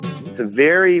a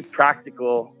very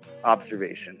practical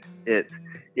observation. It's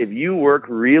if you work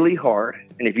really hard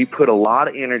and if you put a lot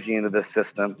of energy into the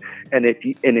system, and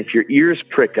if your ears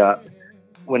prick up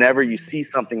whenever you see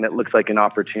something that looks like an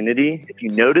opportunity, if you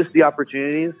notice the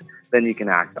opportunities, then you can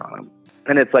act on them.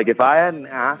 And it's like, if I hadn't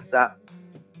asked that,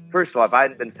 first of all, if I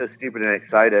hadn't been so stupid and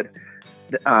excited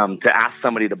to ask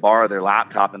somebody to borrow their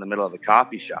laptop in the middle of a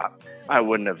coffee shop, I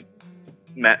wouldn't have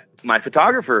met my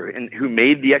photographer and who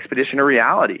made the expedition a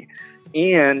reality.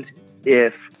 And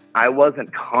if I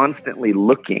wasn't constantly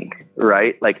looking,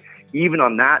 right? Like even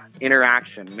on that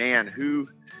interaction, man,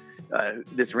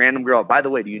 this random girl, by the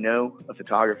way, do you know a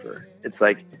photographer? It's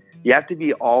like, you have to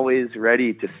be always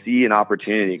ready to see an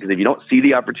opportunity, because if you don't see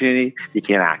the opportunity, you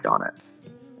can't act on it.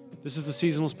 This is the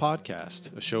Seasonals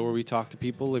Podcast, a show where we talk to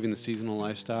people living the seasonal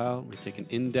lifestyle. We take an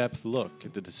in-depth look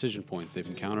at the decision points they've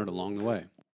encountered along the way.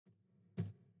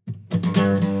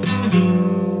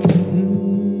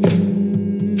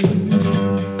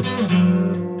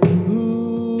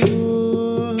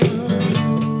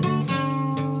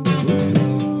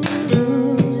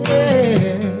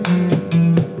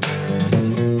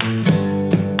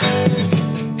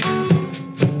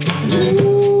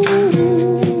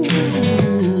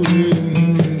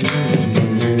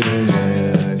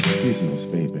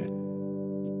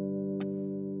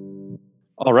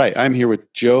 All right, I'm here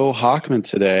with Joe Hochman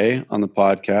today on the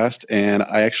podcast, and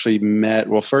I actually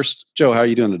first, Joe, how are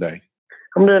you doing today?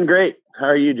 I'm doing great. How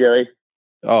are you, Joey?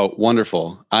 Oh,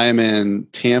 wonderful. I am in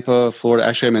Tampa, Florida.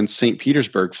 Actually, I'm in St.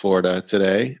 Petersburg, Florida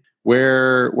today.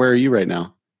 Where are you right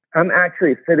now? I'm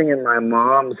actually sitting in my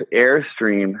mom's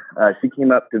Airstream. She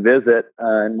came up to visit,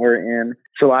 and we're in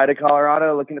Salida,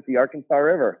 Colorado, looking at the Arkansas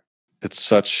River.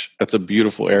 It's a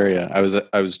beautiful area.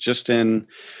 I was just in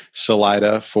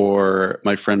Salida for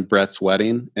my friend Brett's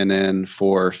wedding, and then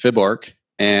for FibArc,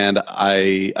 and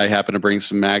I happened to bring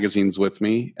some magazines with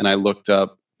me, and I looked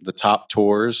up the top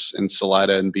tours in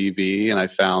Salida and BV, and I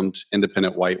found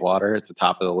Independent Whitewater at the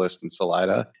top of the list in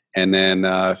Salida. And then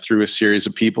through a series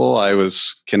of people, I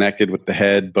was connected with the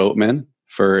head boatman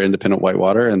for Independent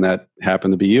Whitewater, and that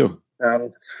happened to be you.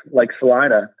 Like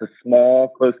Salida, it's a small,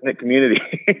 close-knit community.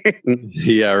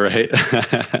 Yeah, right.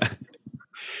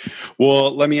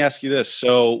 Well, let me ask you this.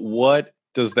 So what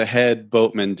does the head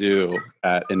boatman do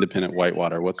at Independent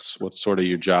Whitewater? What's sort of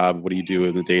your job? What do you do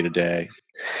in the day-to-day?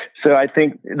 So I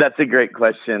think that's a great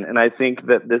question. And I think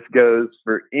that this goes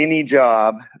for any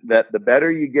job, that the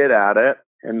better you get at it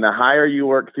and the higher you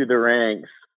work through the ranks,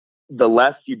 the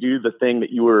less you do the thing that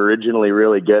you were originally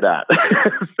really good at.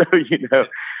 So,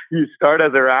 you start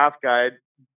as a raft guide,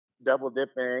 double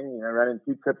dipping, running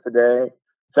 2 trips a day,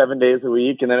 7 days a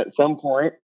week. And then at some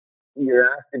point you're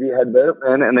asked to be head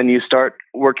boatman, and then you start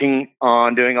working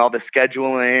on doing all the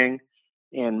scheduling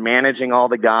and managing all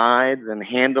the guides and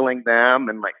handling them.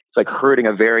 And it's like herding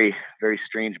a very, very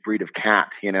strange breed of cat.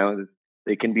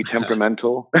 They can be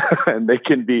temperamental and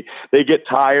they get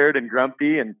tired and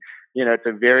grumpy, and it's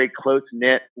a very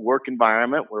close-knit work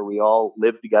environment where we all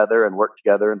live together and work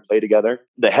together and play together.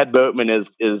 The head boatman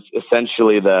is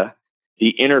essentially the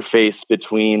interface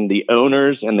between the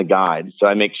owners and the guides. So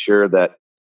I make sure that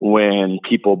when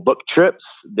people book trips,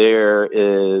 there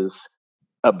is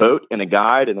a boat and a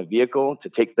guide and a vehicle to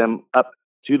take them up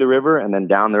to the river and then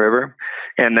down the river.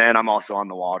 And then I'm also on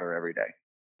the water every day.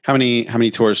 How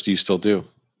many tours do you still do?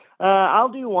 I'll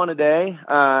do 1 a day.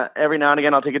 Every now and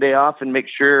again, I'll take a day off and make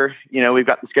sure, we've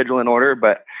got the schedule in order.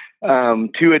 But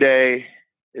 2 a day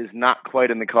is not quite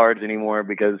in the cards anymore,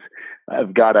 because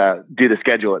I've got to do the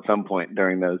schedule at some point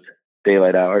during those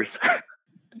daylight hours.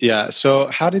 Yeah.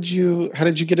 So how did you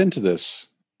get into this?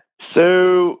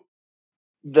 So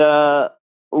the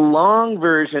long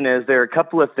version is there are a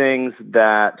couple of things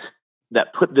that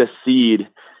put this seed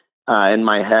in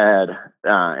my head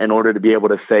in order to be able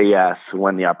to say yes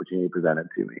when the opportunity presented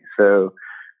to me. So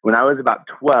when I was about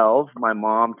 12, my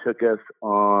mom took us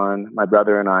my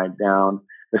brother and I, down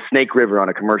the Snake River on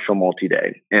a commercial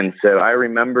multi-day. And so I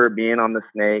remember being on the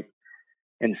Snake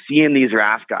and seeing these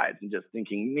raft guides and just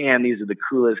thinking, man, these are the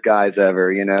coolest guys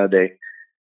ever.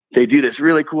 They do this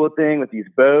really cool thing with these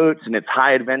boats, and it's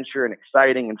high adventure and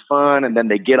exciting and fun. And then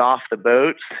they get off the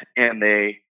boats and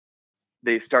they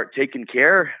start taking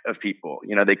care of people.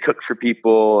 They cook for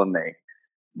people, and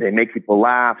they make people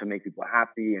laugh and make people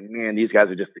happy. And man, these guys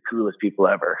are just the coolest people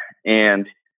ever. And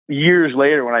years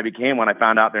later, when I became one, I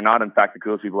found out they're not, in fact, the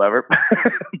coolest people ever.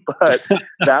 But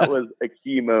that was a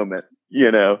key moment,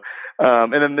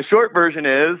 And then the short version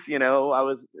is, it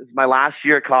was my last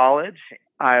year of college.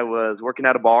 I was working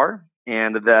at a bar,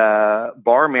 and the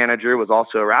bar manager was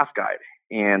also a raft guide.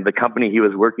 And the company he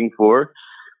was working for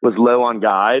was low on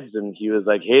guides, and he was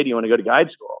like, "Hey, do you want to go to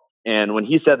guide school?" And when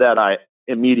he said that, I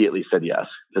immediately said yes,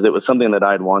 because it was something that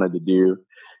I'd wanted to do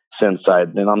since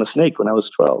I'd been on the Snake when I was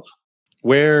 12.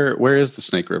 Where is the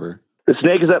Snake River? The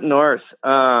Snake is up north.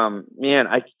 Man,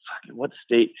 what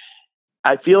state?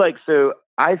 I feel like, so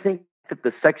I think that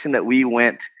the section that we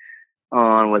went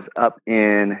on was up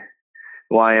in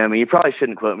Wyoming. You probably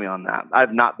shouldn't quote me on that.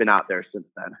 I've not been out there since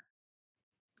then.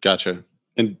 Gotcha.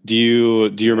 And do you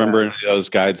remember any of those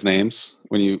guides' names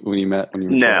when you met when you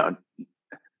were 12? No,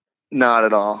 not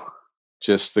at all.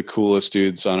 Just the coolest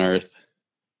dudes on earth.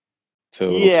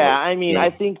 Yeah, I mean, I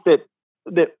think that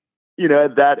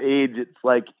at that age, it's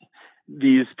like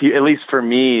these people, at least for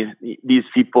me, these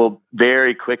people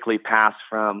very quickly pass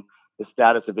from the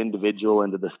status of individual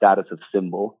into the status of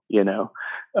symbol,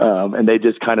 and they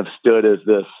just kind of stood as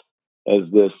this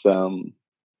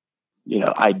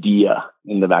idea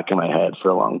in the back of my head for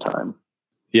a long time.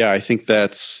 Yeah, I think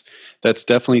that's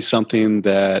definitely something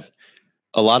that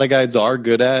a lot of guides are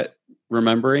good at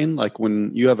remembering. Like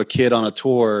when you have a kid on a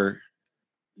tour,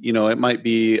 it might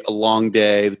be a long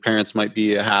day. The parents might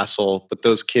be a hassle, but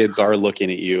those kids are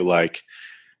looking at you like,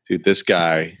 dude, this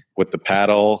guy with the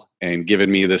paddle and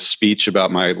giving me this speech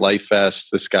about my life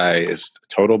vest, this guy is a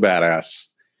total badass.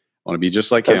 I want to be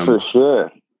just like him. For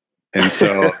sure. And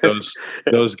so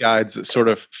those guides that sort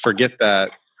of forget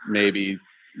that maybe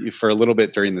for a little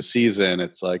bit during the season,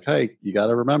 it's like, hey, you got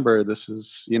to remember this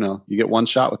is, you get one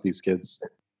shot with these kids.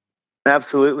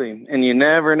 Absolutely. And you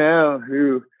never know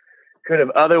who could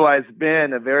have otherwise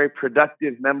been a very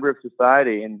productive member of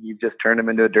society, and you just turned him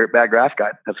into a dirtbag raft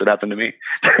guide. That's what happened to me.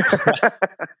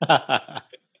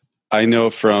 I know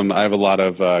I have a lot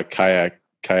of kayak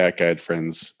guide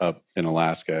friends up in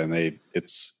Alaska, and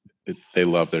they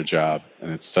love their job,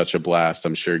 and it's such a blast.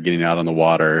 I'm sure getting out on the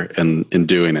water and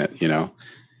doing it,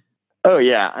 Oh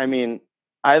yeah. I mean,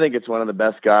 I think it's one of the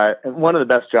best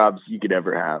jobs you could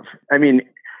ever have. I mean,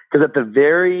 because at the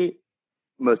very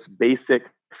most basic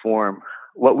form,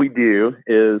 what we do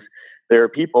is there are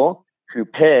people who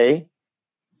pay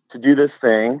to do this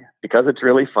thing because it's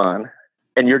really fun,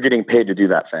 and you're getting paid to do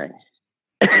that thing.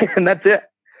 And that's it.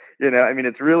 I mean,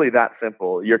 it's really that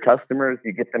simple. Your customers,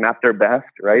 you get them at their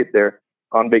best, right? They're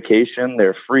on vacation.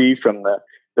 They're free from the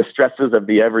stresses of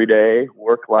the everyday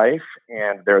work life,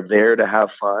 and they're there to have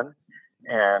fun.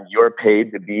 And you're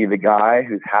paid to be the guy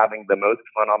who's having the most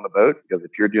fun on the boat, because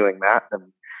if you're doing that,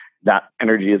 then that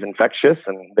energy is infectious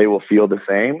and they will feel the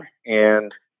same.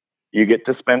 And you get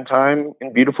to spend time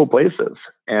in beautiful places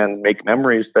and make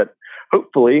memories that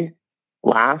hopefully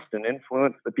last and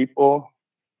influence the people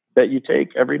that you take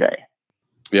every day.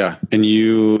 Yeah. And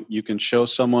you can show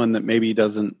someone that maybe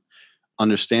doesn't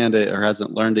understand it or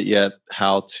hasn't learned it yet,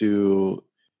 how to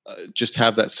just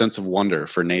have that sense of wonder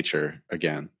for nature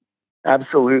again.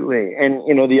 Absolutely. And,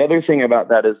 the other thing about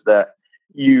that is that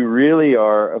you really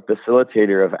are a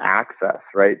facilitator of access,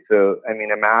 right? So, I mean,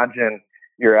 imagine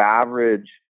your average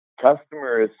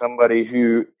customer is somebody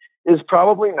who is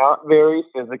probably not very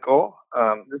physical.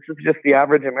 This is just the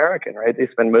average American, right? They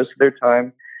spend most of their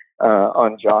time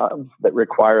on jobs that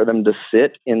require them to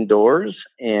sit indoors,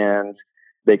 and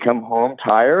they come home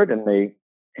tired and they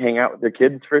hang out with their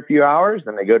kids for a few hours,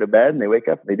 and they go to bed and they wake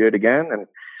up and they do it again.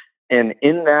 And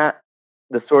in that,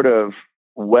 the sort of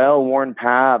well-worn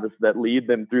paths that lead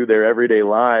them through their everyday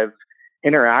lives,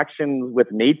 interaction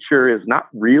with nature is not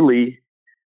really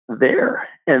there,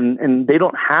 and they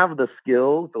don't have the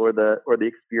skills or the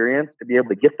experience to be able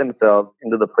to get themselves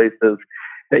into the places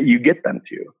that you get them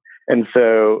to. And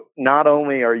so not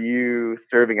only are you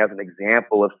serving as an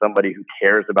example of somebody who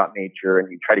cares about nature,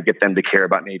 and you try to get them to care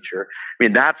about nature, I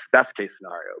mean, that's best case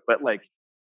scenario, but like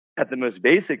at the most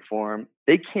basic form,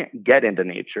 they can't get into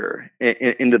nature,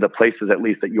 into the places at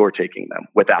least that you're taking them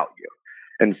without you.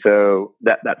 And so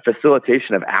that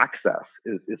facilitation of access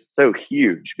is so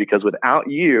huge, because without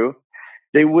you,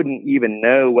 they wouldn't even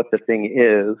know what the thing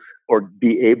is or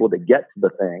be able to get to the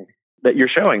thing that you're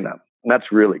showing them. And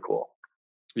that's really cool.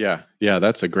 Yeah,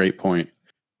 that's a great point.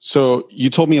 So you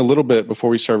told me a little bit before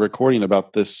we started recording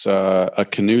about this a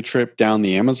canoe trip down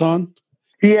the Amazon.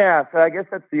 Yeah, so I guess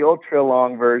that's the ultra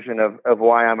long version of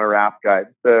why I'm a raft guide.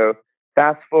 So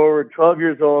fast forward, 12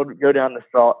 years old, go down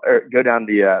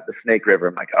the Snake River.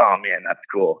 I'm like, oh man, that's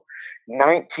cool.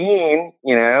 19,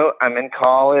 I'm in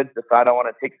college, decide I want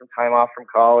to take some time off from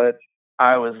college.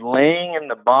 I was laying in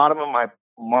the bottom of my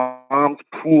mom's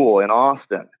pool in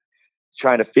Austin,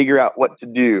 trying to figure out what to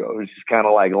do. I was just kind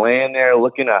of like laying there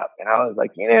looking up, and I was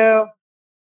like,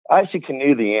 I should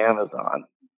canoe the Amazon.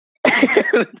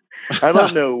 I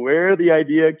don't know where the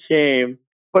idea came,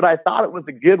 but I thought it was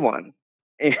a good one.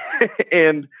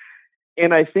 And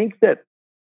And I think that,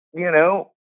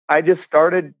 I just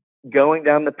started going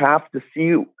down the path to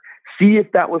see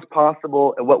if that was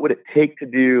possible and what would it take to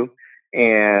do,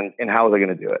 and how was I going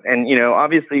to do it. And,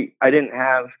 obviously I didn't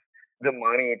have the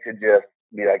money to just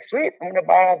be like, sweet, I'm going to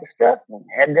buy all the stuff and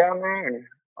head down there and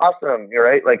awesome. You're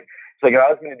right. Like, so if I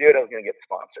was going to do it, I was going to get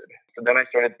sponsored. So then I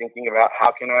started thinking about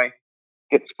how can I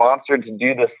get sponsored to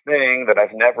do this thing that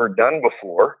I've never done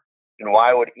before? And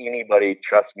why would anybody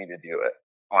trust me to do it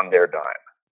on their dime?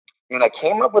 And I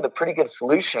came up with a pretty good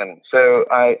solution. So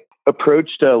I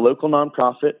approached a local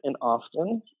nonprofit in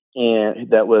Austin, and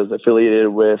that was affiliated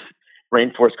with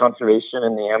rainforest conservation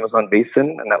in the Amazon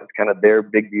basin. And that was kind of their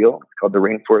big deal. It's called the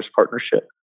Rainforest Partnership.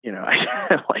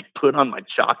 I like put on my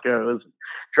chacos,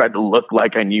 tried to look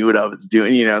like I knew what I was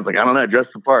doing. I was like, I don't know, dress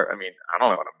the part. I mean, I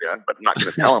don't know what I'm doing, but I'm not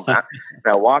going to tell them that.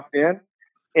 And I walked in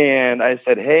and I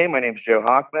said, hey, my name's Joe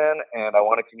Hochman, and I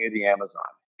want to canoe the Amazon.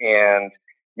 And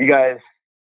you guys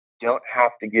don't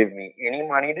have to give me any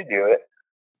money to do it.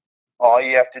 All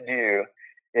you have to do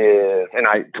is, and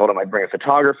I told him I'd bring a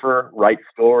photographer, write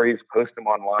stories, post them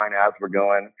online as we're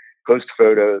going, post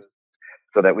photos,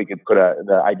 so that we could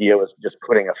the idea was just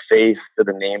putting a face to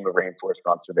the name of rainforest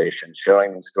conservation,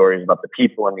 showing them stories about the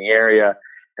people in the area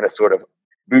and a sort of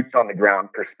boots on the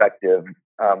ground perspective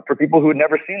for people who had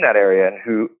never seen that area and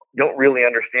who don't really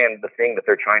understand the thing that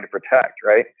they're trying to protect,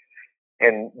 right?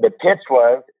 And the pitch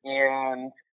was,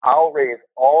 and I'll raise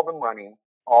all the money.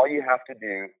 All you have to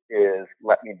do is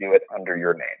let me do it under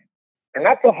your name. And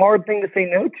that's a hard thing to say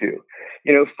no to.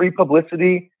 Free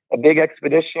publicity, a big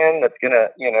expedition that's going to,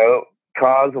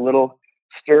 cause a little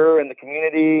stir in the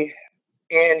community,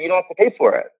 and you don't have to pay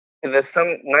for it. And there's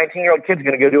some 19-year-old kid's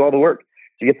going to go do all the work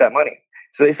to get that money.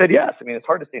 So they said yes. I mean, it's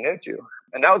hard to say no to.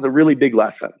 And that was a really big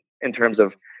lesson in terms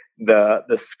of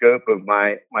the scope of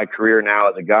my career now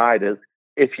as a guide is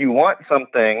if you want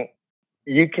something,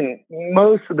 you can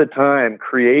most of the time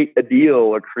create a deal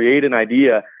or create an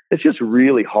idea. It's just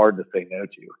really hard to say no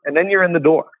to. And then you're in the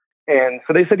door. And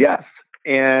so they said yes.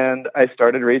 And I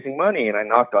started raising money, and I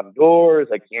knocked on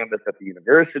doors. I canvassed at the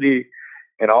university,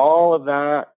 and all of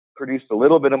that produced a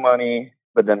little bit of money.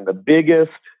 But then the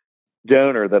biggest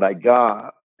donor that I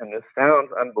got, and this sounds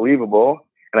unbelievable,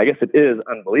 and I guess it is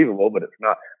unbelievable, but it's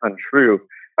not untrue.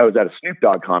 I was at a Snoop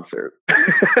Dogg concert,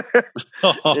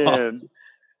 and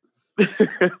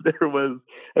there was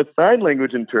a sign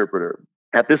language interpreter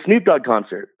at the Snoop Dogg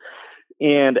concert.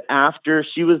 And after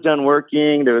she was done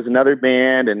working, there was another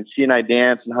band, and she and I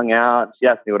danced and hung out. She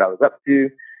asked me what I was up to.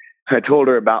 I told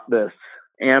her about this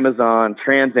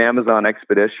trans-Amazon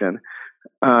expedition.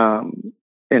 And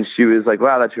she was like,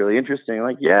 wow, that's really interesting. I'm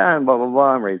like, yeah, and blah, blah,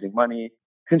 blah. I'm raising money.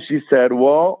 And she said,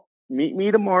 well, meet me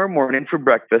tomorrow morning for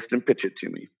breakfast and pitch it to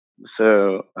me.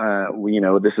 So,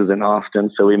 this is in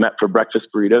Austin. So we met for breakfast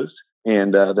burritos.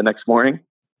 And the next morning,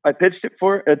 I pitched it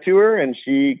to her, and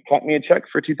she cut me a check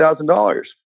for $2,000.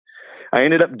 I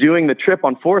ended up doing the trip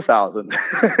on $4,000.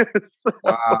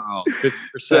 Wow, 50%.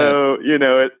 So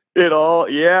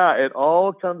it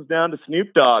all comes down to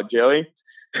Snoop Dogg, Joey.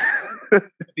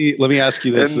 Let me ask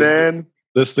you this.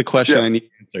 This is the question I need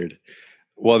answered.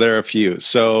 Well, there are a few.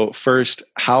 So first,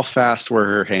 how fast were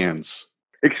her hands?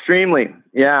 Extremely.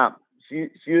 Yeah,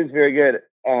 she was very good.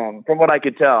 From what I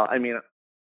could tell. I mean,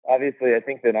 obviously, I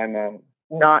think that I'm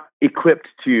not equipped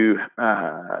to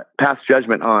pass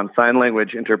judgment on sign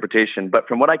language interpretation, but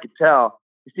from what I could tell,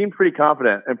 he seemed pretty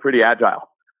confident and pretty agile.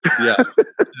 Yeah,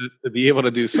 to be able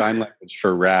to do sign language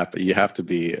for rap, you have to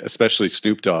be, especially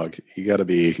Snoop Dogg. You got to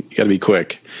be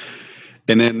quick.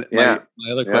 And then my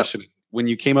other question: when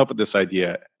you came up with this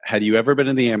idea, had you ever been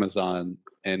in the Amazon,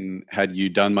 and had you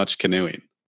done much canoeing?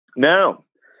 No.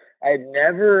 I had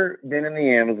never been in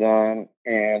the Amazon,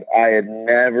 and I had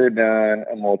never done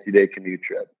a multi-day canoe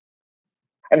trip.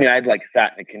 I mean, I'd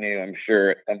sat in a canoe, I'm sure,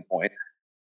 at some point,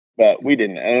 but we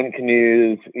didn't own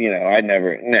canoes.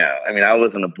 I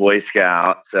wasn't a Boy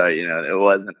Scout, so, it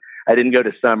wasn't, I didn't go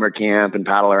to summer camp and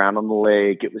paddle around on the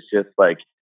lake. It was just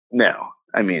no.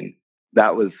 I mean,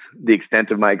 that was the extent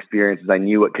of my experiences. I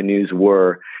knew what canoes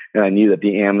were, and I knew that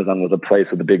the Amazon was a place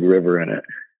with a big river in it.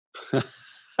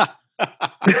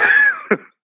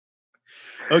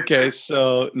 Okay,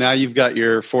 so now you've got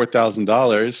your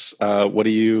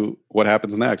 $4,000. What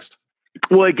happens next?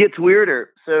 Well, it gets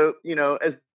weirder. So,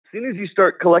 as soon as you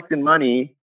start collecting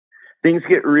money, things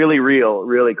get really real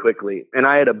really quickly. And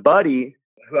I had a buddy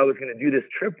who I was going to do this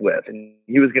trip with, and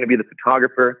he was going to be the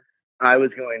photographer. I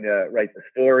was going to write the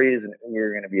stories, and we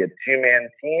were going to be a 2-man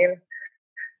team,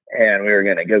 and we were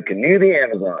going to go canoe the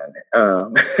Amazon.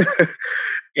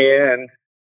 And,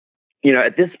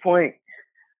 at this point,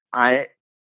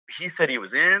 he said he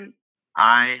was in,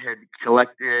 I had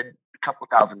collected a couple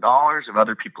 $1,000s of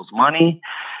other people's money.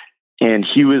 And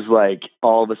he was like,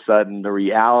 all of a sudden, the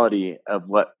reality of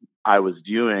what I was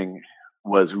doing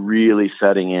was really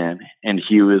setting in. And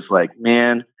he was like,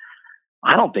 man,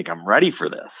 I don't think I'm ready for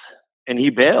this. And he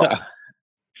bailed.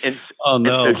 And, Oh,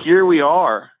 no. And so here we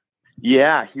are.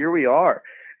 Yeah, here we are.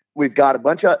 We've got a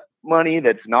bunch of money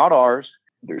that's not ours.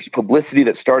 There's publicity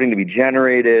that's starting to be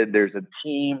generated. There's a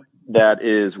team that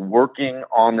is working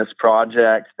on this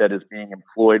project that is being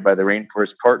employed by the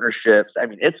Rainforest Partnerships. I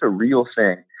mean, it's a real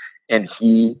thing. And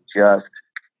he just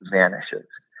vanishes.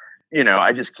 You know,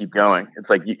 I just keep going. It's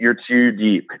like, you're too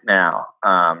deep now.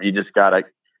 You just got to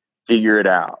figure it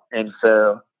out. And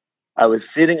so I was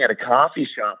sitting at a coffee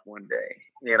shop one day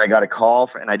and I got a call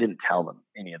and I didn't tell them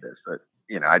any of this, but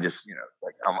you know, I just, you know,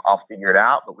 like, I'll figure it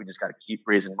out, but we just got to keep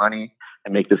raising money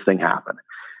and make this thing happen.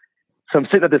 So I'm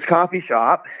sitting at this coffee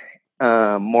shop.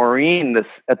 Maureen,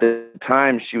 at the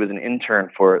time, she was an intern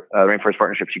for Rainforest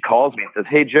Partnership. She calls me and says,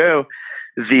 "Hey, Joe,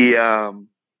 the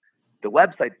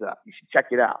website's up. You should check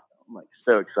it out." I'm like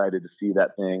so excited to see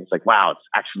that thing. It's like, wow, it's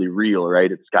actually real,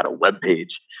 right? It's got a web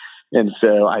page. And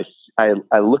so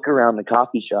I look around the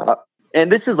coffee shop,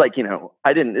 and this is like, you know,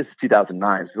 this is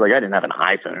 2009. So like, I didn't have an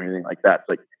iPhone or anything like that. It's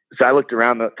like, so I looked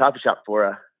around the coffee shop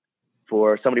for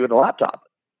somebody with a laptop,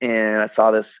 and I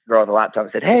saw this girl with a laptop.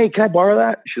 I said, "Hey, can I borrow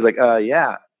that?" She's like,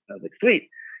 "Yeah." I was like, "Sweet."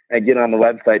 I get on the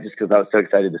website just because I was so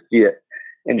excited to see it.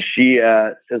 And she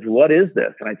says, "What is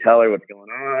this?" And I tell her what's going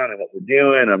on and what we're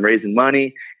doing. I'm raising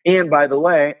money. And by the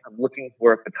way, I'm looking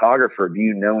for a photographer. Do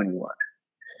you know anyone?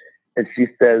 And she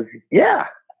says, "Yeah,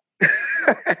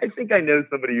 I think I know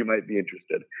somebody who might be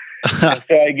interested." And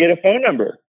so I get a phone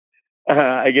number.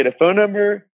 I get a phone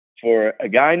number for a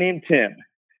guy named Tim.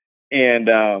 And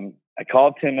I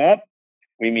called Tim up.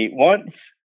 We meet once.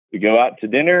 We go out to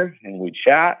dinner and we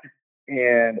chat.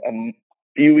 And a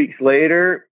few weeks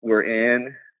later, we're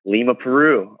in Lima,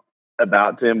 Peru,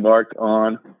 about to embark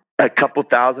on a couple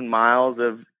 1,000 miles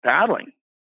of paddling.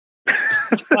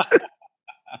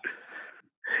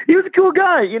 He was a cool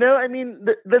guy, you know. I mean,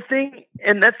 the thing,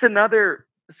 and that's another.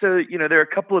 So, you know, there are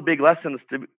a couple of big lessons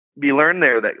to be learned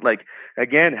there that, like,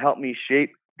 again, helped me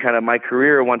shape kind of my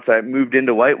career once I moved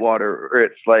into Whitewater. Or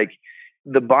it's like,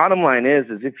 the bottom line is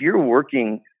if you're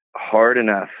working hard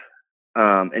enough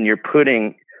and you're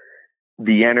putting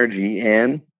the energy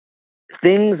in,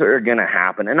 things are going to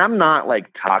happen. And I'm not like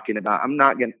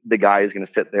the guy who's going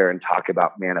to sit there and talk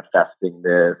about manifesting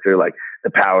this or like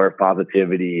the power of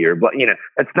positivity or, you know,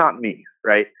 that's not me,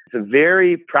 right? It's a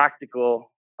very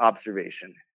practical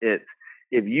observation. It's,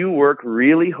 if you work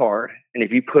really hard and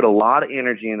if you put a lot of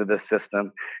energy into this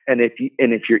system, and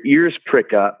if your ears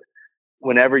prick up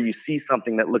whenever you see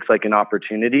something that looks like an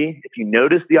opportunity, if you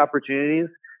notice the opportunities,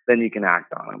 then you can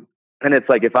act on them. And it's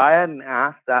like, if I hadn't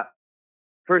asked that,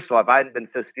 first of all, if I hadn't been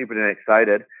so stupid and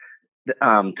excited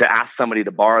to ask somebody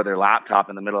to borrow their laptop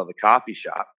in the middle of the coffee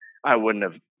shop, I wouldn't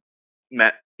have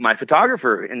met my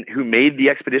photographer who made the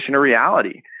expedition a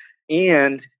reality.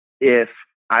 And if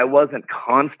I wasn't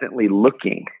constantly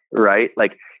looking, right?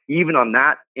 Like, even on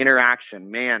that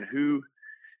interaction, man,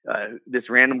 this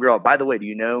random girl, by the way, do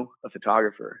you know a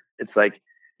photographer? It's like,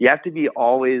 you have to be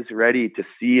always ready to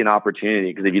see an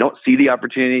opportunity, because if you don't see the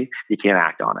opportunity, you can't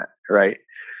act on it, right?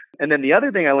 And then the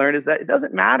other thing I learned is that it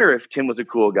doesn't matter if Tim was a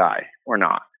cool guy or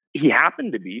not. He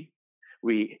happened to be.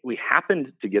 We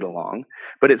happened to get along,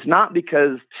 but it's not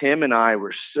because Tim and I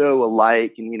were so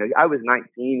alike. And, you know, I was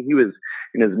 19, he was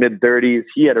in his mid 30s.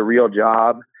 He had a real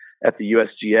job at the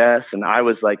USGS, and I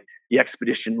was like the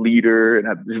expedition leader,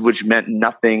 which meant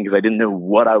nothing because I didn't know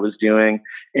what I was doing.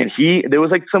 And there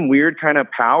was like some weird kind of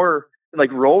power,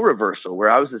 like role reversal, where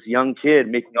I was this young kid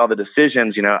making all the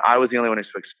decisions. You know, I was the only one who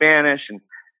spoke Spanish, and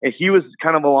he was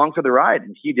kind of along for the ride,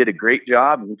 and he did a great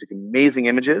job, and he took amazing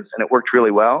images, and it worked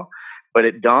really well. But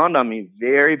it dawned on me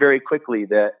very, very quickly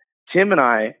that Tim and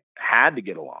I had to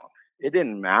get along. It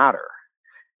didn't matter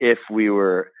if we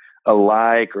were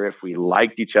alike or if we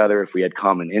liked each other, if we had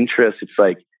common interests. It's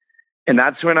like, and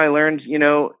that's when I learned, you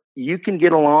know, you can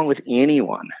get along with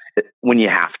anyone when you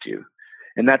have to.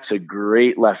 And that's a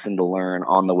great lesson to learn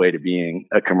on the way to being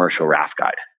a commercial raft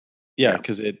guide. Yeah,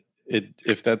 because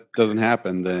if that doesn't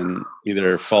happen, then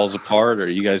either it falls apart or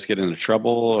you guys get into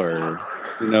trouble, or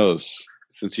who knows,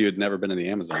 since you had never been in the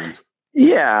Amazon.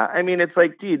 Yeah. I mean, it's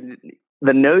like, dude,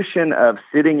 the notion of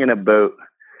sitting in a boat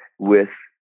with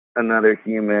another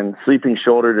human, sleeping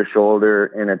shoulder to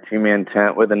shoulder in a 2-man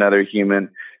tent with another human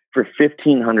for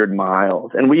 1,500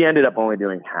 miles. And we ended up only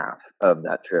doing half of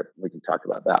that trip. We can talk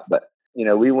about that. But, you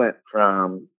know, we went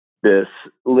from this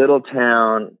little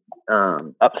town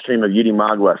upstream of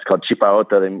Yurimaguas called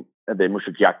Chipaota de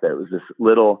Mushakjacta. It was this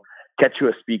little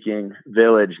Quechua-speaking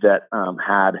village that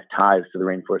had ties to the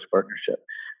Rainforest Partnership.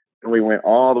 And we went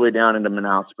all the way down into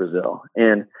Manaus, Brazil.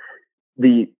 And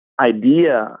the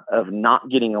idea of not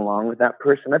getting along with that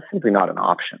person, that's simply not an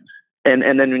option. And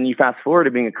then when you fast forward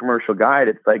to being a commercial guide,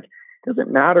 it's like, it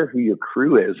doesn't matter who your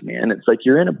crew is, man. It's like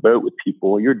you're in a boat with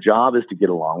people. Your job is to get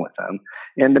along with them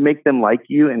and to make them like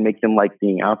you and make them like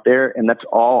being out there. And that's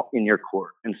all in your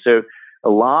court. And so a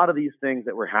lot of these things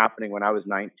that were happening when I was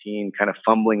 19, kind of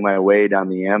fumbling my way down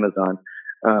the Amazon,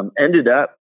 ended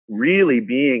up really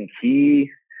being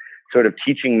key sort of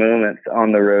teaching moments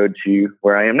on the road to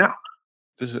where I am now.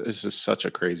 This is such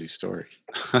a crazy story.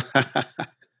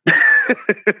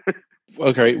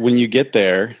 Okay, when you get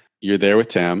there, you're there with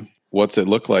Tim. What's it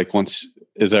look like once?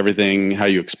 Is everything how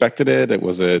you expected it?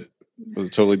 Was it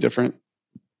totally different?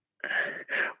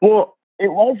 Well,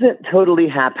 it wasn't totally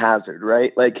haphazard,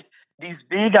 right? Like these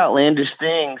big outlandish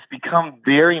things become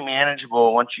very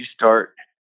manageable once you start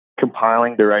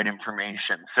compiling the right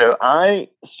information. So I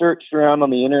searched around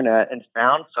on the internet and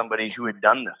found somebody who had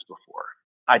done this before.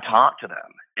 I talked to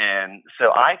them. And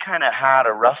so I kind of had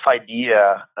a rough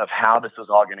idea of how this was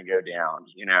all going to go down,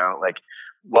 like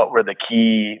what were the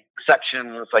key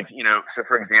sections, like, so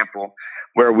for example,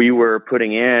 where we were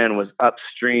putting in was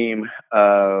upstream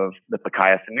of the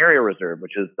Pacaya Samiria Reserve,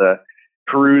 which is the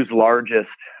Peru's largest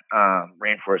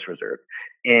rainforest reserve.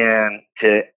 And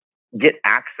to get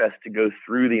access to go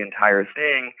through the entire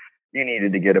thing, you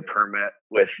needed to get a permit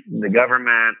with the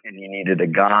government and you needed a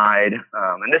guide.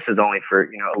 And this is only for,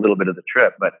 a little bit of the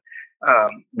trip, but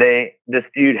this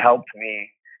dude helped me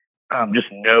just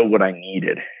know what I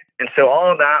needed. And so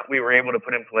all of that we were able to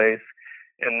put in place.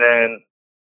 And then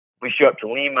we show up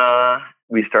to Lima.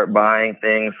 We start buying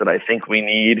things that I think we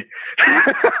need.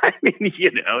 I mean,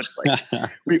 it's like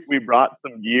we brought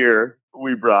some gear.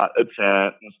 We brought a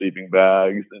tent and sleeping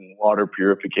bags and water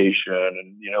purification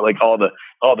and, like all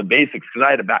the basics. Cause I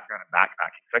had a background in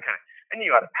backpacking. So I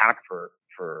knew how to pack for,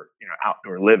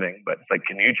 outdoor living, but it's like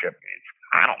canoe trip means,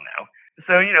 I don't know.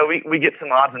 So, we get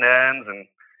some odds and ends and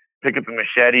pick up a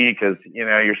machete cause,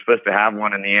 you're supposed to have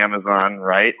one in the Amazon,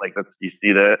 right? Like you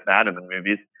see that in the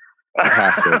movies.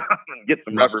 Have to. Get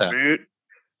some rubber boot.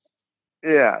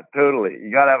 Yeah, totally.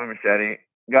 You gotta have a machete.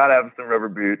 Gotta have some rubber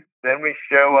boots. Then we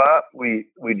show up. We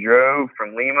drove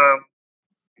from Lima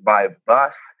by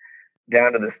bus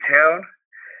down to this town.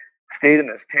 Stayed in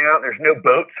this town. There's no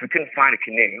boats. We couldn't find a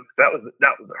canoe. That was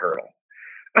a hurdle.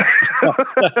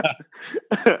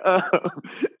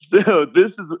 So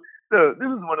this is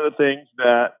one of the things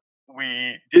that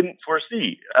we didn't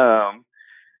foresee.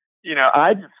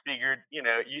 I just figured,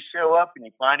 you show up and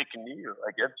you find a canoe.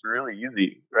 Like, it's really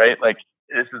easy, right? Like,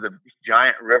 this is a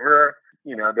giant river.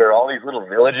 There are all these little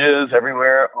villages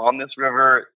everywhere on this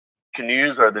river.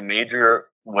 Canoes are the major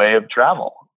way of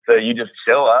travel. So you just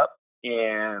show up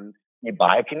and you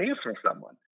buy a canoe from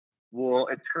someone. Well,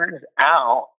 it turns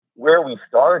out where we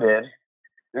started,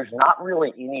 there's not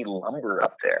really any lumber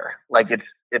up there. Like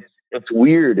it's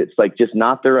weird. It's like just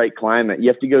not the right climate. You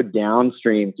have to go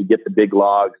downstream to get the big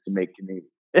logs to make canoes.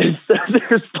 And so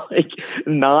there's like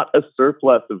not a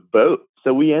surplus of boats.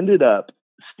 So we ended up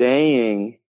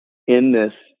staying in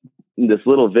this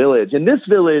little village. And this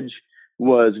village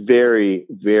was very,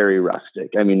 very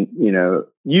rustic. I mean,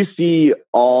 you see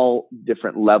all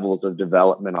different levels of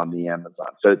development on the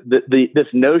Amazon. So this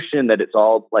notion that it's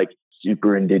all like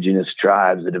super indigenous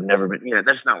tribes that have never been,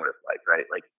 that's not what it's like, right?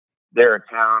 Like there are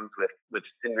towns with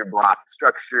cinder block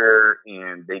structure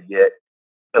and they get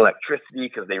electricity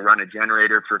because they run a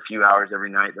generator for a few hours every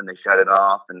night, then they shut it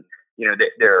off. And,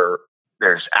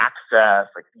 there's access,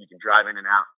 like you can drive in and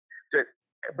out. So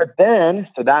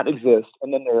that exists.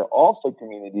 And then there are also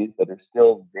communities that are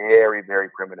still very, very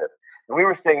primitive. And we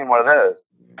were staying in one of those,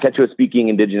 Quechua-speaking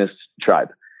indigenous tribe.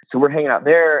 So we're hanging out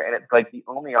there, and it's like the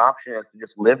only option is to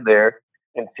just live there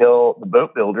until the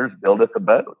boat builders build us a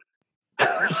boat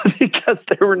because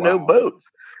there were no boats.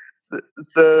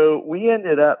 So we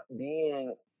ended up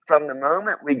being, from the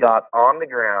moment we got on the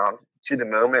ground to the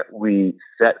moment we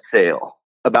set sail,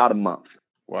 about a month.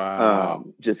 Wow.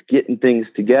 Just getting things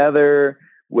together,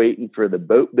 waiting for the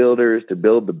boat builders to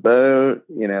build the boat,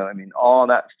 all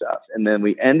that stuff. And then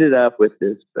we ended up with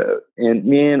this boat. And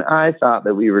man, I thought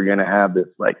that we were going to have this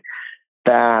like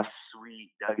fast,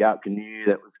 sweet dugout canoe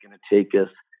that was going to take us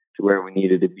to where we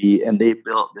needed to be. And they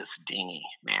built this dinghy,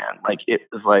 man. Like it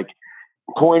was like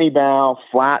pointy bow,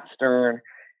 flat stern,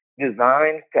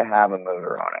 designed to have a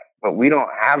motor on it. But we don't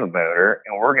have a motor,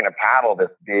 and we're going to paddle this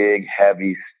big,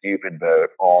 heavy, stupid boat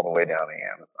all the way down the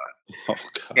Amazon. Oh,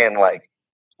 God. And like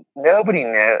nobody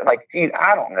knows. Like, dude,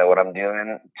 I don't know what I'm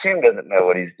doing. Tim doesn't know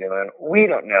what he's doing. We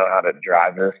don't know how to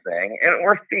drive this thing, and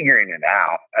we're figuring it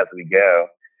out as we go.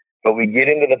 But we get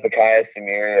into the Pacaya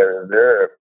Samaria Reserve,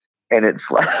 and it's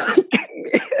like,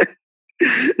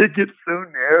 it gets so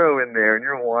narrow in there, and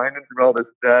you're winding through all this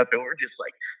stuff, and we're just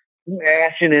like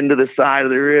smashing into the side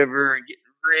of the river and getting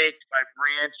raked by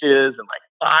branches, and like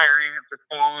fire ants are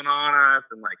falling on us,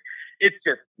 and like it's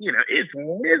just, it's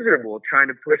miserable trying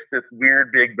to push this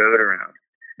weird big boat around.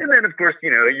 And then of course,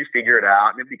 you figure it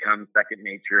out and it becomes second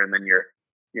nature, and then you're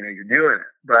doing it.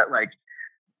 But like,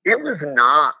 it was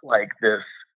not like this,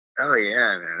 oh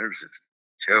yeah, man, there's just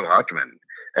Joe Hochman,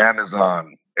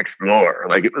 Amazon Explorer.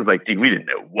 Like, it was like, dude, we didn't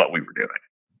know what we were doing.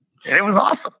 And it was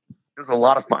awesome. It was a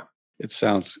lot of fun. It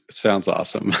sounds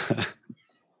awesome.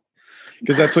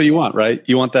 Because that's what you want, right?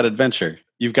 You want that adventure.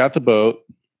 You've got the boat.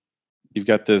 You've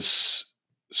got this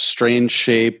strange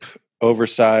shape,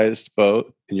 oversized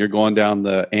boat, and you're going down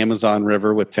the Amazon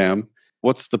River with Tim.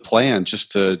 What's the plan?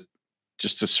 Just to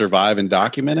survive and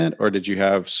document it? Or did you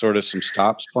have sort of some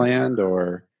stops planned,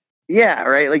 or? Yeah,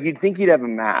 right. Like, you'd think you'd have a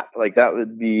map. Like, that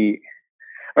would be,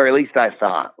 or at least I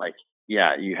thought, like,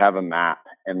 yeah, you have a map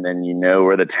and then you know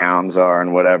where the towns are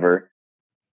and whatever.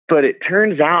 But it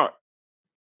turns out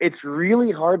it's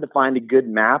really hard to find a good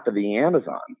map of the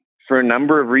Amazon for a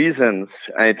number of reasons.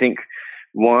 I think,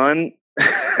 one,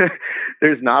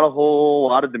 there's not a whole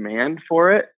lot of demand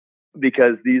for it,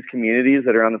 because these communities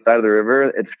that are on the side of the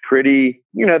river, it's pretty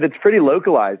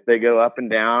localized. They go up and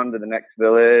down to the next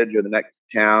village or the next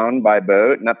town by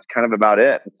boat, and that's kind of about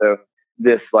it. And so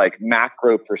this like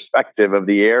macro perspective of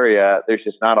the area, there's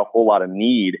just not a whole lot of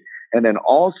need. And then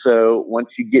also, once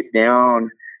you get down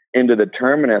into the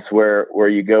terminus where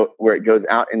it goes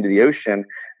out into the ocean,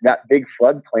 that big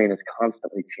floodplain is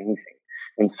constantly changing.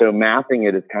 And so mapping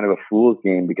it is kind of a fool's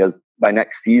game, because by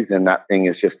next season, that thing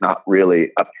is just not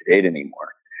really up to date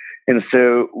anymore. And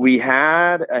so we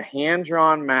had a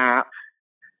hand-drawn map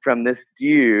from this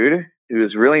dude who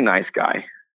was a really nice guy.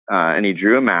 And he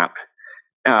drew a map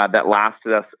that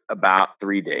lasted us about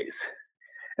 3 days.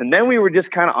 And then we were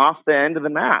just kind of off the end of the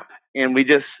map, and we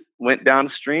just went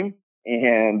downstream.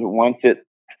 And once it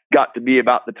got to be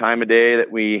about the time of day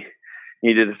that we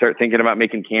needed to start thinking about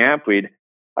making camp, we'd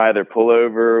either pull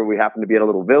over, we happened to be at a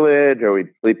little village, or we'd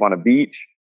sleep on a beach,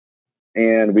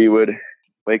 and we would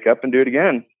wake up and do it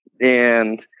again.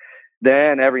 And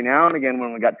then every now and again,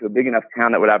 when we got to a big enough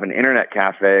town that would have an internet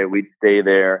cafe, we'd stay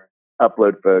there,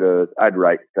 upload photos, I'd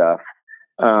write stuff,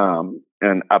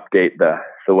 and update the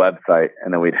website,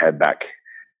 and then we'd head back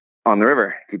on the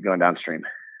river, keep going downstream.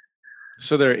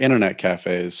 So there are internet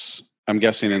cafes, I'm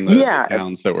guessing, in the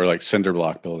towns that were like cinder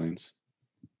block buildings.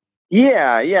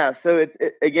 Yeah. So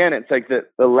it's like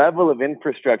the level of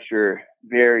infrastructure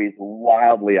varies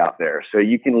wildly out there. So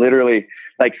you can literally,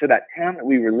 like, so that town that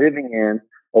we were living in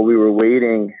while we were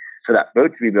waiting for that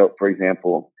boat to be built, for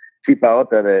example,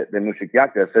 Chipauta de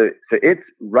Mushikyaka. So it's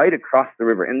right across the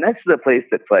river. And that's the place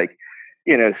that's like,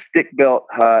 stick-built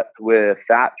huts with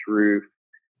thatch roof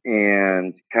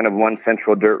and kind of one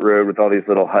central dirt road with all these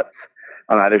little huts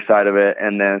on either side of it.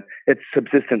 And then it's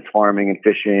subsistence farming and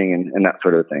fishing and that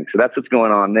sort of thing. So that's what's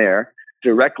going on there.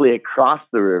 Directly across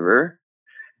the river,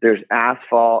 there's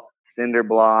asphalt, cinder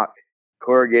block,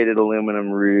 corrugated aluminum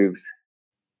roofs,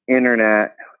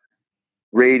 internet,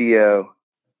 radio,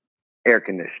 air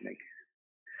conditioning.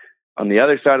 On the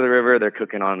other side of the river, they're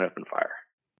cooking on an open fire.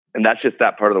 And that's just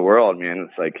that part of the world, man.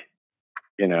 It's like,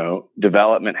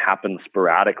 development happens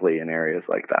sporadically in areas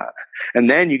like that. And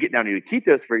then you get down to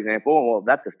Iquitos, for example. Well,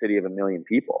 that's a city of 1 million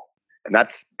people. And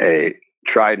that's a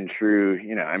tried and true,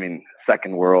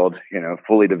 second world,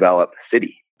 fully developed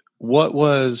city. What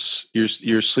was,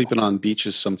 you're sleeping on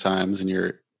beaches sometimes and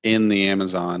you're in the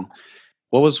Amazon.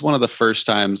 What was one of the first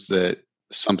times that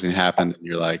something happened and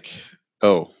you're like,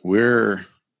 oh, we're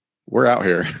out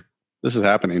here. This is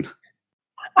happening?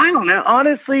 I don't know.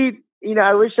 Honestly,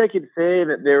 I wish I could say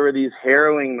that there were these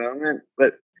harrowing moments,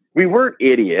 but we weren't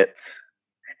idiots.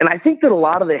 And I think that a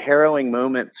lot of the harrowing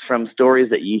moments from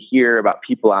stories that you hear about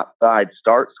people outside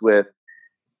starts with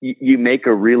you make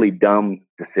a really dumb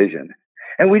decision.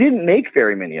 And we didn't make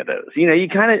very many of those.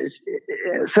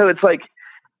 So it's like,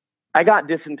 I got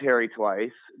dysentery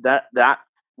twice. That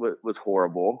was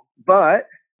horrible. But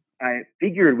I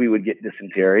figured we would get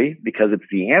dysentery because it's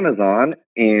the Amazon,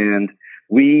 and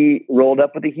we rolled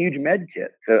up with a huge med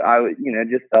kit. So I,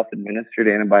 just self-administered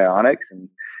antibiotics and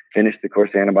finished the course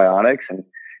of antibiotics. And,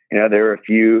 there were a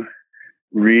few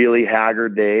really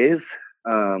haggard days,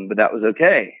 but that was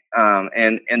okay.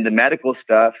 And the medical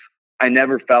stuff, I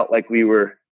never felt like we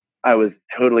were I was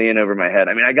totally in over my head.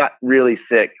 I mean, I got really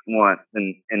sick once,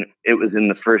 and it was in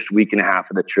the first week and a half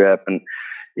of the trip,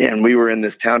 and we were in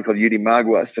this town called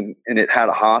Utimagwas, and it had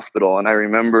a hospital. And I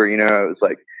remember, it was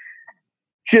like,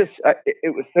 it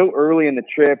was so early in the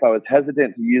trip. I was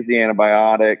hesitant to use the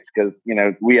antibiotics because,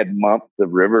 we had months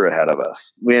of river ahead of us.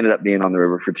 We ended up being on the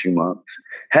river for 2 months.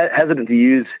 Hesitant to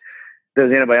use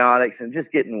those antibiotics, and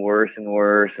just getting worse and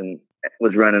worse, and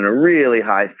was running a really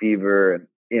high fever. And,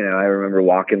 I remember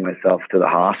walking myself to the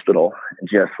hospital, and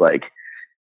just like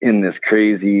in this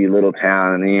crazy little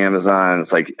town in the Amazon.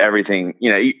 It's like everything,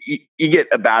 you get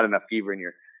a bad enough fever and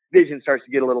your vision starts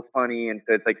to get a little funny. And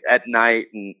so it's like at night,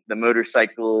 and the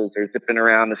motorcycles are zipping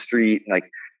around the street, and like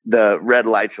the red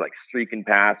lights are like streaking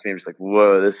past me. I'm just like,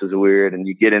 whoa, this is weird. And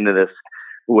you get into this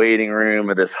waiting room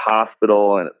of this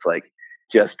hospital, and it's like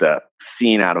just a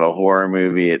scene out of a horror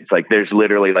movie. It's like, there's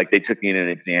literally, like, they took me in an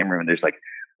exam room, and there's like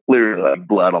literally like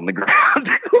blood on the ground.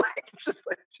 Like, it's just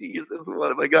like, Jesus, what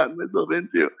have I gotten myself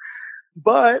into?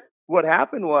 But what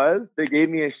happened was they gave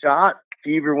me a shot.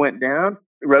 Fever went down,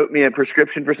 wrote me a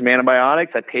prescription for some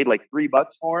antibiotics. I paid like $3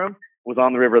 for them, was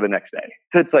on the river the next day.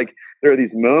 So it's like, there are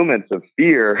these moments of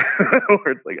fear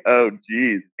where it's like, oh,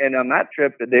 geez. And on that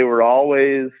trip, they were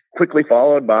always quickly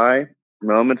followed by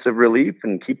moments of relief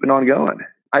and keeping on going.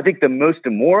 I think the most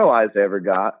demoralized I ever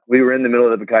got, we were in the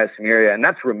middle of the Bacayasum area, and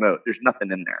that's remote. There's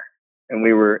nothing in there. And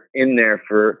we were in there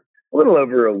for a little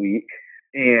over a week,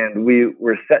 and we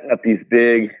were setting up these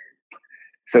big,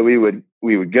 so we would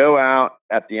go out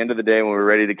at the end of the day when we were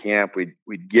ready to camp.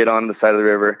 We'd get on the side of the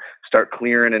river, start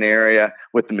clearing an area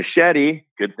with the machete.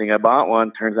 Good thing I bought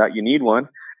one. Turns out you need one.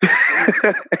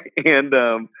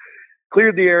 And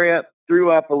cleared the area,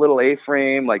 threw up a little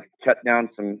A-frame, like cut down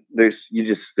some, there's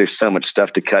so much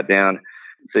stuff to cut down.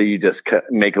 So you just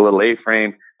make a little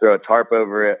A-frame, throw a tarp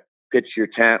over it, pitch your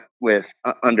tent with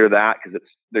under that, because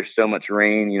there's so much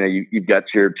rain. You've got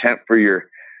your tent for your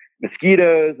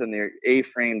mosquitoes and their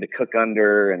A-frame to cook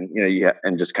under, and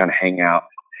and just kind of hang out.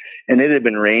 And it had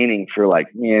been raining for like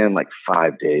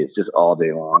 5 days, just all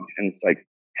day long, and it's like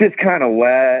just kind of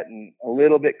wet and a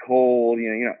little bit cold.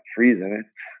 You're not freezing, it's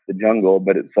the jungle,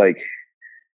 but it's like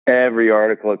every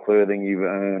article of clothing you've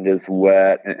owned is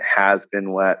wet, and it has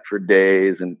been wet for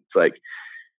days. And it's like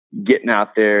getting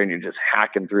out there, and you're just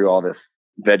hacking through all this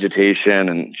vegetation,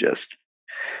 and just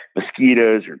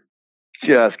mosquitoes are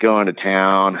just going to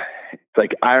town. It's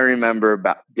like, I remember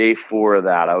about day 4 of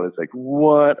that, I was like,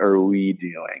 what are we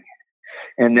doing?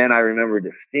 And then I remember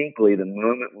distinctly the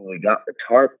moment when we got the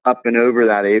tarp up and over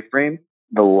that A-frame,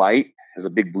 the light, there's a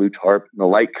big blue tarp, and the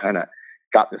light kind of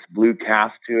got this blue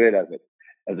cast to it as it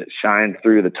shined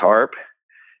through the tarp.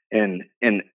 And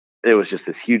it was just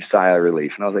this huge sigh of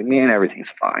relief. And I was like, man, everything's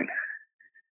fine.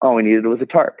 All we needed was a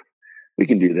tarp. We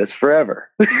can do this forever.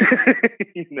 Right.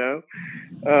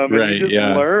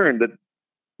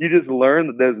 You just learn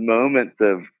that those moments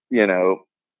of,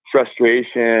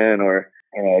 frustration or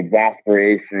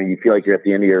exasperation, and you feel like you're at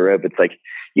the end of your rope. It's like,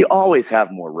 you always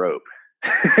have more rope.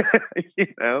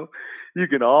 You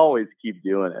can always keep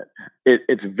doing it.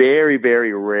 It's very,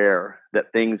 very rare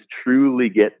that things truly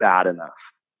get bad enough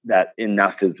that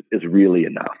enough is really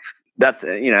enough. That's,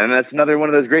 and that's another one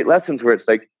of those great lessons where it's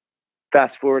like,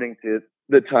 fast forwarding to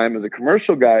the time as a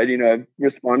commercial guide, I've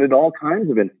responded to all kinds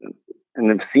of instances,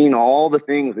 and I've seen all the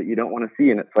things that you don't want to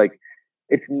see. And it's like,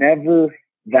 it's never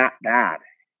that bad,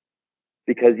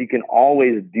 because you can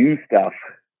always do stuff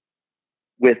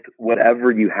with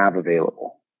whatever you have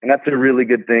available. And that's a really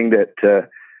good thing to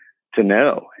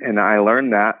know. And I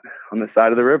learned that on the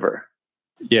side of the river.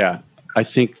 Yeah. I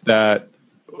think that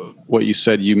what you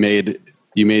said, you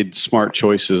made smart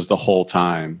choices the whole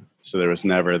time. So there was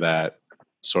never that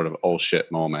sort of oh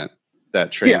shit moment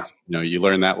that trains, you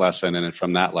learn that lesson. And then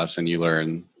from that lesson, you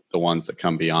learn the ones that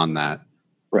come beyond that.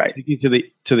 Right. Taking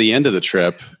to the end of the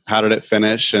trip, how did it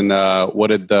finish? And what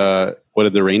did the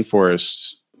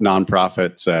Rainforest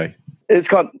nonprofit say? It's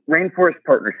called Rainforest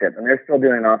Partnership, and they're still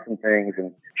doing awesome things,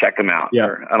 and check them out. Yeah.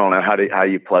 Or, I don't know how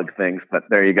you plug things, but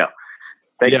there you go.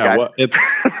 Thanks, guys. Well,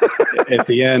 at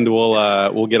the end,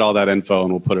 we'll get all that info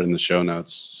and we'll put it in the show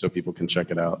notes so people can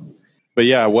check it out. But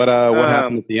yeah, what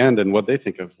happened at the end, and what they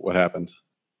think of what happened?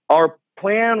 Our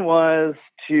plan was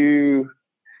to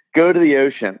go to the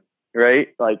ocean, right?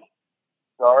 Like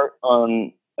start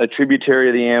on a tributary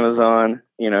of the Amazon,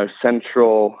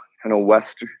 central kind of west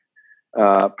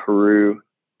Peru,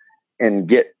 and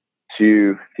get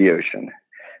to the ocean.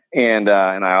 And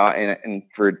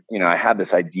for, I had this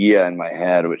idea in my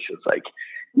head, which was like,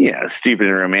 stupid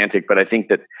and romantic, but I think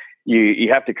that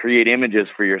you have to create images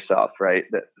for yourself, right?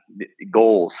 The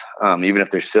goals, even if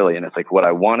they're silly. And it's like what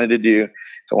I wanted to do.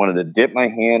 So I wanted to dip my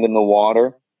hand in the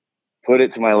water, put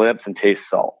it to my lips, and taste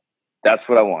salt. That's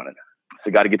what I wanted.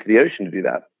 So got to get to the ocean to do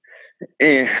that.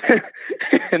 And,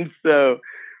 and so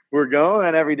we're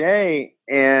going every day,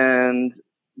 and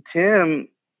Tim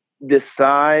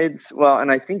decides, well,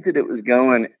 and I think that it was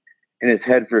going in his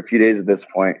head for a few days at this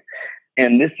point.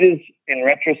 And this is, in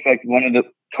retrospect, one of the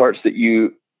parts that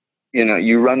you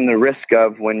run the risk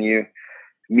of when you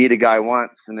meet a guy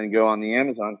once and then go on the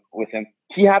Amazon with him.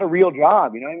 He had a real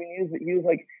job, you know what I mean? He was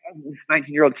like this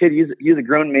 19-year-old kid. He was a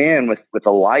grown man with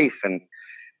a life, and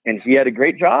he had a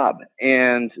great job.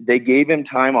 And they gave him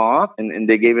time off, and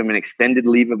they gave him an extended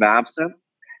leave of absence.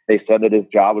 They said that his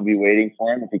job would be waiting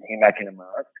for him if he came back in a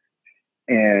month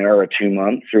or 2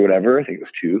 months or whatever. I think it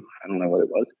was 2. I don't know what it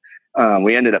was.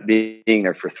 We ended up being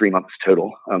there for 3 months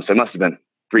total. So it must have been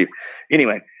 3.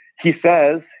 Anyway, he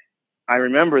says, I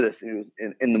remember this. It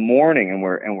was in the morning, and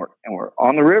we're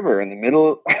on the river in the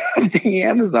middle of the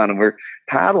Amazon, and we're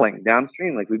paddling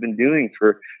downstream like we've been doing for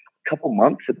a couple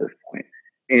months at this point.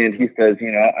 And he says,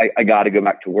 I got to go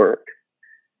back to work.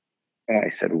 And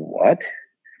I said, what?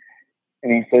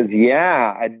 And he says,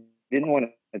 yeah, I didn't want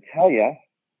to tell you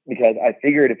because I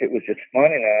figured if it was just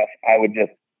fun enough, I would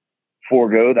just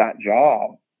forego that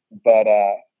job. But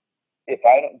if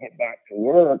I don't get back to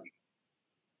work,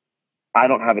 I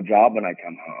don't have a job when I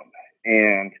come home.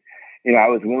 And, I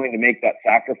was willing to make that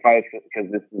sacrifice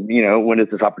because this is, when does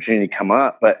this opportunity come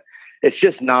up? But it's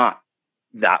just not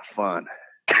that fun.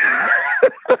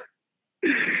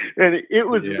 And it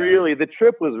was really, the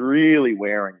trip was really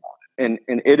wearing on it.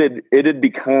 And it had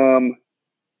become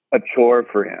a chore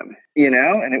for him,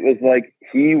 and it was like,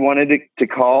 he wanted to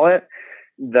call it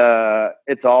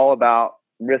it's all about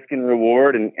risk and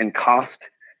reward and cost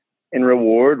and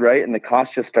reward, right? And the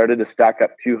cost just started to stack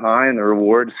up too high, and the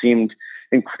reward seemed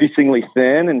increasingly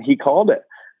thin, and he called it.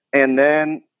 And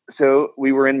then, so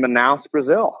we were in Manaus,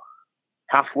 Brazil,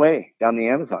 halfway down the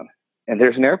Amazon, and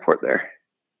there's an airport there.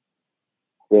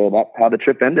 So that's how the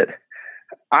trip ended.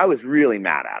 I was really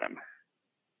mad at him.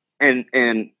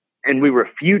 And we were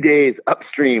a few days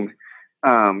upstream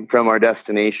from our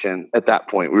destination at that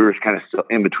point. We were kind of still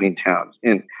in between towns.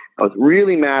 And I was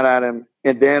really mad at him.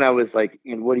 And then I was like,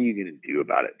 and what are you going to do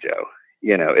about it, Joe?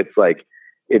 It's like,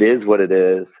 it is what it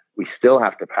is. We still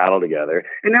have to paddle together.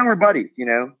 And now we're buddies,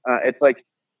 it's like,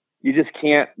 you just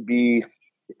can't be,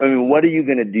 what are you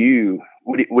going to do?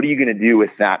 What are you going to do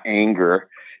with that anger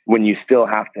when you still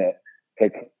have to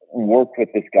work with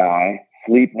this guy,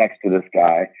 sleep next to this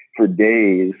guy for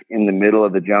days in the middle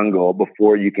of the jungle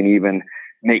before you can even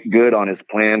make good on his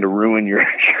plan to ruin your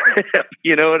trip?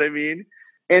 You know what I mean?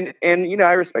 And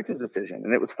I respect his decision,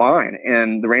 and it was fine.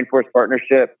 And the Rainforest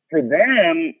Partnership, for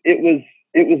them, it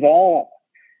was all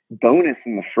bonus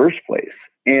in the first place.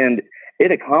 And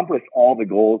it accomplished all the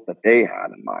goals that they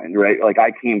had in mind, right? Like,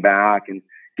 I came back and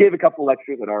gave a couple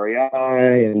lectures at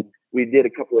REI, and we did a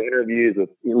couple of interviews with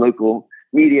local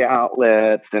media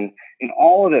outlets, and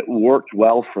all of it worked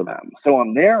well for them. So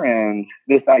on their end,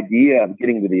 this idea of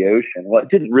getting to the ocean, well, it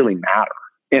didn't really matter.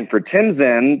 And for Tim's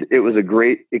end, it was a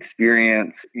great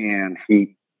experience, and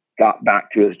he got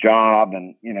back to his job,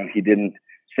 and, he didn't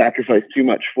sacrifice too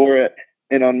much for it.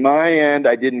 And on my end,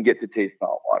 I didn't get to taste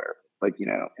salt water. Like,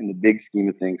 in the big scheme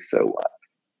of things, so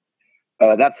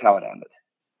what? That's how it ended.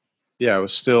 Yeah, it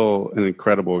was still an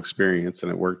incredible experience,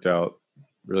 and it worked out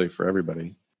really for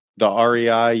everybody. The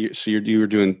REI, so you were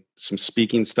doing some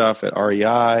speaking stuff at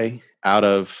REI. Out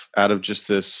of just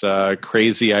this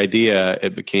crazy idea,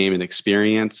 it became an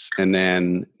experience, and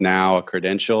then now a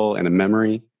credential and a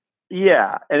memory.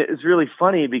 Yeah, and it's really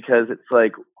funny because it's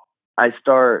like I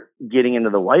start getting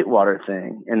into the Whitewater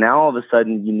thing, and now all of a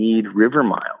sudden you need river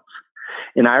miles.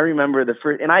 And I remember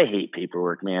and I hate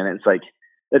paperwork, man. It's like,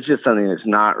 it's just something that's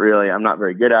not really, I'm not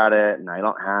very good at it, and I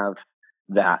don't have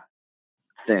that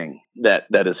thing that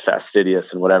is fastidious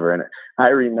and whatever. And I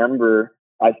remember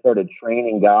I started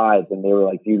training guys, and they were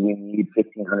like, dude, we need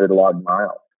 1,500 log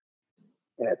miles.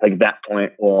 And it's like, that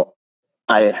point, well,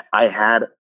 I had,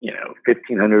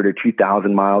 1,500 or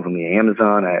 2,000 miles on the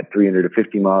Amazon. I had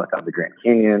 350 miles out of the Grand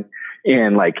Canyon.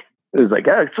 And like, it was like,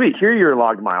 oh, sweet, here are your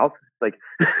log miles. Like,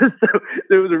 so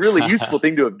it was a really useful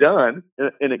thing to have done.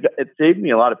 And it saved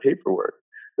me a lot of paperwork.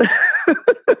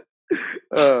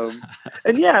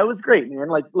 And yeah, it was great, man.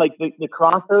 Like the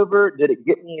crossover, did it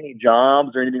get me any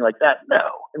jobs or anything like that? No.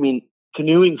 I mean,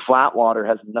 canoeing flat water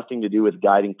has nothing to do with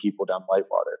guiding people down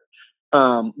Whitewater.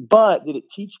 But did it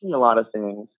teach me a lot of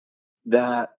things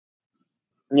that,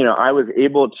 I was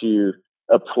able to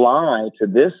apply to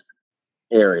this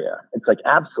area? It's like,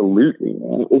 absolutely,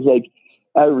 man. It was like,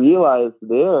 I realized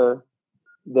there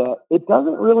that it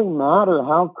doesn't really matter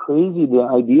how crazy the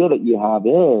idea that you have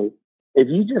is. If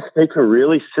you just take a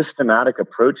really systematic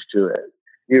approach to it,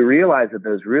 you realize that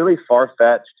those really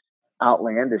far-fetched,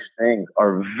 outlandish things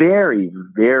are very,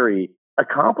 very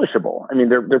accomplishable. I mean,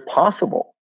 they're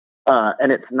possible.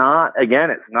 And it's not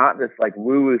this like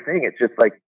woo-woo thing. It's just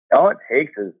like, all it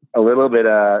takes is a little bit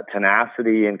of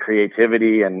tenacity and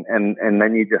creativity, and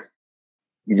then you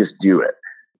just do it.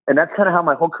 And that's kind of how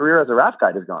my whole career as a raft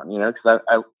guide has gone, because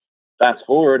I fast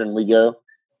forward and we go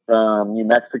from New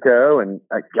Mexico, and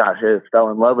I fell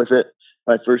in love with it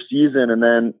my first season. And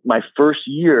then my first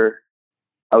year,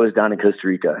 I was down in Costa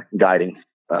Rica guiding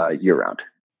year round.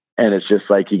 And it's just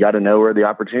like, you got to know where the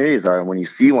opportunities are. And when you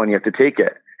see one, you have to take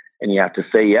it, and you have to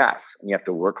say yes, and you have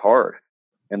to work hard.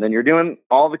 And then you're doing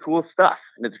all the cool stuff,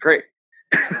 and it's great.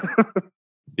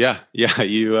 Yeah.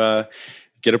 You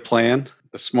get a plan,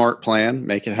 a smart plan,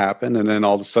 make it happen. And then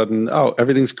all of a sudden,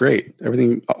 everything's great.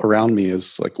 Everything around me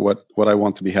is like what I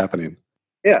want to be happening.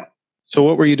 Yeah. So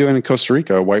what were you doing in Costa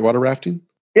Rica? Whitewater rafting?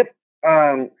 Yep.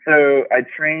 So I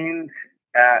trained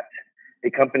at a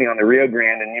company on the Rio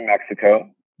Grande in New Mexico.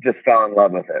 Just fell in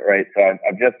love with it, right? So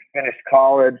I've just finished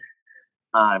college.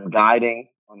 I'm guiding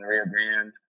on the Rio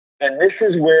Grande. And this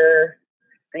is where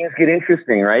things get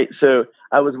interesting, right? So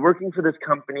I was working for this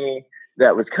company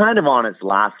that was kind of on its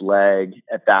last leg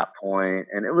at that point,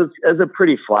 and it was a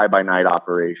pretty fly-by-night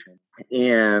operation.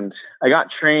 And I got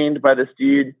trained by this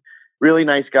dude, really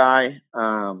nice guy.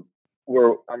 I'm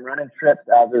running trips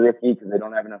as a rookie because they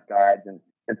don't have enough guides, and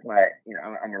it's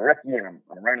I'm a rookie, and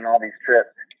I'm running all these trips,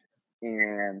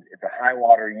 and it's a high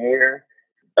water year.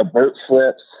 A boat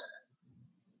slips,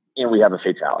 and we have a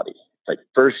fatality. It's like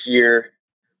first year,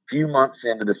 few months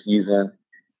into the season,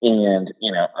 and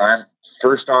I'm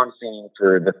first on scene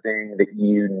for the thing that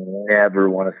you never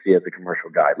want to see as a commercial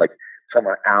guide, like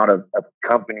someone out of a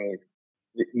company's,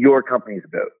 your company's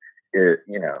boat, and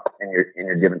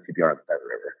you're giving CPR on the side of the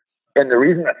river. And the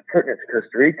reason that's pertinent to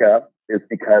Costa Rica is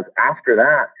because after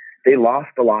that, they lost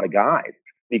a lot of guides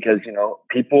because,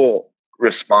 people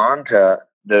respond to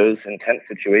those intense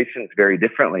situations very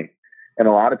differently. And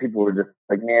a lot of people were just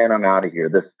like, man, I'm out of here.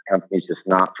 This company's just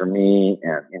not for me.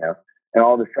 And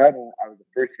all of a sudden, I was a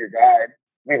first-year guide.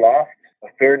 We lost a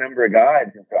fair number of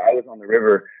guides. And so I was on the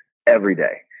river every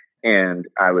day. And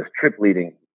I was trip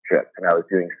leading trips. And I was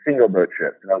doing single boat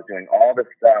trips. And I was doing all the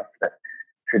stuff that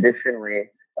traditionally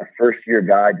a first-year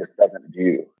guide just doesn't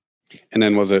do. And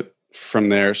then was it from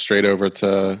there straight over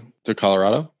to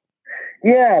Colorado?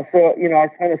 Yeah. So, I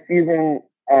spent a season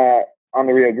on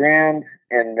the Rio Grande.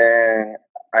 And then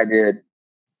I did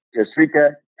Costa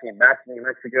Rica, came back to New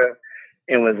Mexico,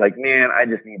 and was like, man, I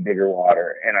just need bigger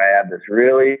water. And I had this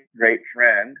really great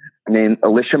friend named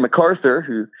Alicia MacArthur,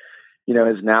 who,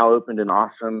 has now opened an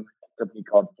awesome company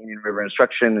called Canyon River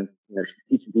Instruction. And,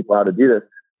 she's teaching people how to do this,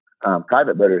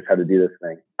 private boaters how to do this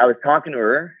thing. I was talking to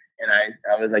her, and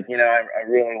I was like, I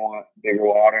really want bigger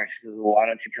water. And she says, well, why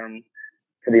don't you come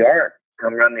to the Ark?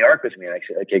 Come run the Ark with me. And I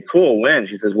said, okay, cool. When?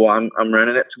 She says, well, I'm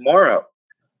running it tomorrow.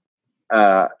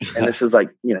 And this was like,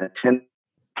 10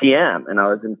 p.m. and I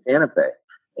was in Santa Fe,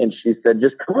 and she said,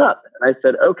 just come up. And I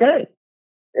said, okay.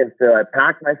 And so I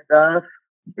packed my stuff,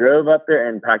 drove up there,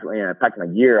 and packed my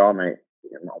gear. All my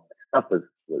stuff was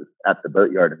at the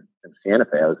boatyard in Santa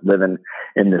Fe. I was living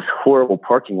in this horrible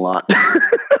parking lot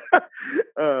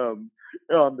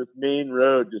on this main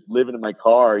road, just living in my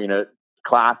car,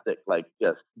 classic, like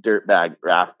just dirtbag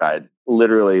raft guide,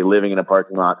 literally living in a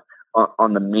parking lot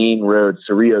on the main road,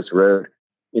 Cerrillos Road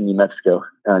in New Mexico,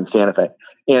 in Santa Fe.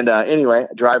 And anyway,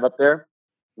 I drive up there,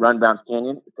 run Bounce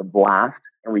Canyon. It's a blast.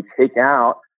 And we take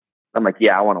out, I'm like,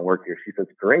 yeah, I want to work here. She says,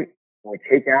 great. And we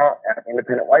take out at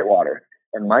Independent Whitewater.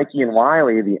 And Mikey and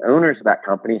Wiley, the owners of that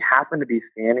company, happened to be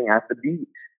standing at the beach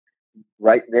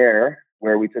right there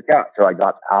where we took out. So I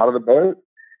got out of the boat,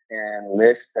 and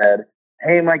Lish said,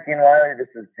 hey, Mikey and Wiley, this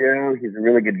is Joe. He's a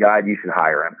really good guide. You should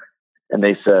hire him. And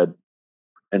they said,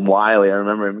 and Wiley, I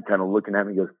remember him kind of looking at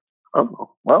me, he goes, oh,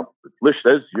 well, if Lish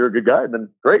says you're a good guy, then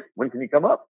great. When can you come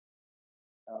up?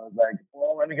 I was like,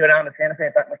 well, let me go down to Santa Fe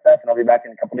and pack my stuff, and I'll be back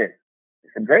in a couple days. He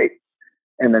said, great.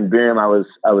 And then boom, I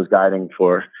was guiding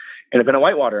for Independent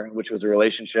Whitewater, which was a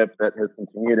relationship that has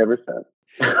continued ever since.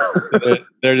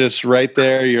 They're just right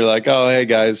there. You're like, oh, hey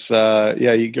guys, yeah,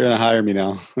 you're gonna hire me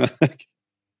now.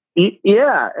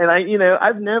 Yeah, and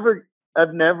I've never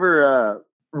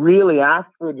really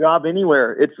asked for a job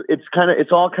anywhere.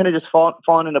 It's all kind of just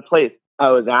fallen into place. I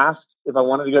was asked if I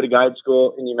wanted to go to guide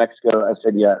school in New Mexico. I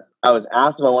said yes. I was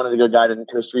asked if I wanted to go guide in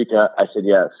Costa Rica. I said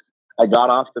yes. I got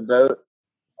off the boat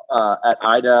at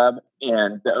IDUB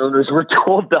and the owners were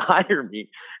told to hire me.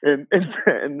 And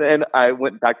then I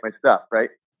went and packed my stuff, right?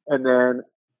 And then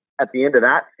at the end of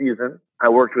that season, I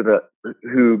worked with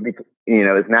who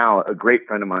is now a great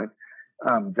friend of mine,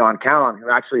 John Callan, who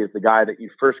actually is the guy that you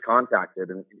first contacted,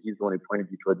 and he's the one who pointed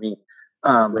you toward me.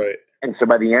 Right. And so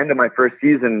by the end of my first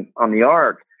season on the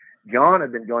Ark, John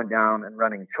had been going down and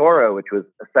running Choro, which was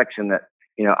a section that,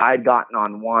 I'd gotten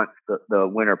on once the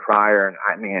winter prior.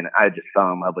 And I just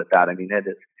fell in love with that. I mean, it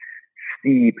is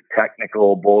steep,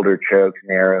 technical, boulder chokes,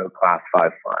 narrow, class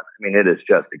 5 fun. I mean, it is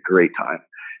just a great time.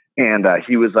 And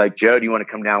he was like, Joe, do you want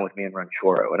to come down with me and run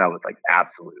Choro? And I was like,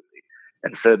 absolutely.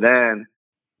 And so then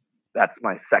that's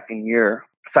my second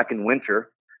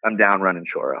winter, I'm down running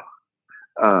Choro.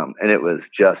 And it was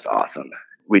just awesome.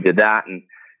 We did that.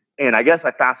 And I guess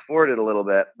I fast forwarded a little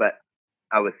bit, but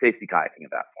I was safety kayaking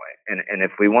at that point. And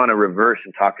if we want to reverse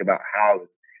and talk about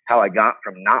how I got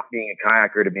from not being a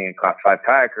kayaker to being a class 5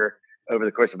 kayaker over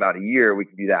the course of about a year, we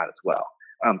can do that as well.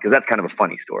 Cause that's kind of a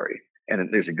funny story. And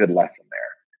there's a good lesson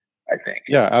there, I think.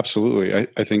 Yeah, absolutely.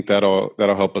 I think that'll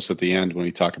help us at the end when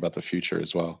we talk about the future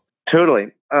as well.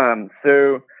 Totally.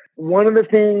 So one of the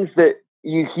things that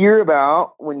you hear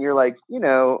about when you're like,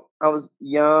 I was a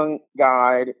young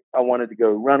guide. I wanted to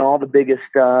go run all the biggest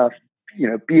stuff,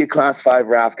 be a class 5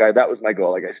 raft guide. That was my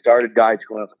goal. Like I started guide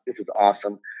school and I was like, this is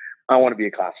awesome. I want to be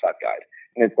a class 5 guide.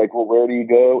 And it's like, well, where do you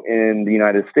go in the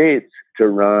United States to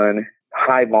run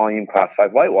high volume class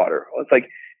 5 whitewater? Well, it's like,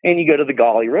 and you go to the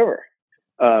Gauley River,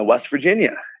 West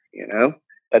Virginia,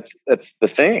 that's the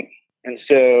thing. And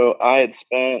so I had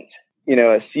spent,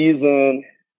 a season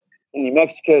in New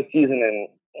Mexico, season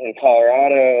in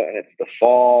Colorado, and it's the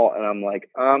fall. And I'm like,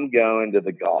 I'm going to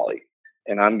the Gauley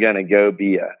and I'm going to go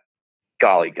be a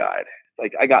Gauley guide.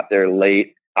 Like I got there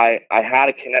late. I had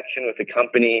a connection with the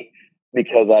company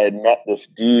because I had met this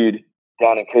dude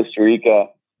down in Costa Rica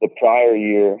the prior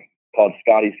year called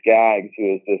Scotty Skaggs,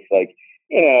 who is this like,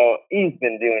 he's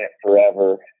been doing it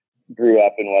forever, grew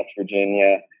up in West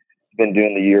Virginia, been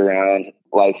doing the year-round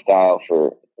lifestyle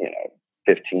for,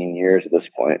 15 years at this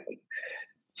point. And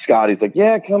Scotty's like,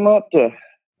 yeah, come up to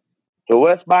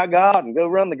West by God and go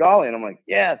run the Gauley. And I'm like,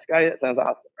 yeah, Scotty, that sounds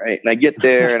awesome, right? And I get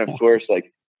there, and of course,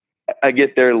 like, I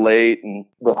get there late, and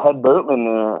the head boatman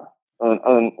there, and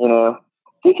I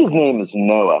think his name is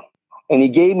Noah, and he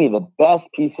gave me the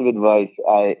best piece of advice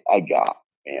I got,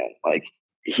 man. Like,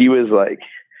 he was like,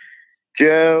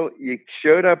 Joe, you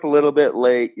showed up a little bit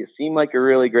late. You seem like a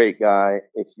really great guy.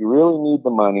 If you really need the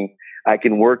money, I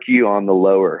can work you on the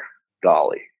lower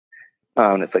Gauley.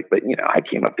 And it's like, but I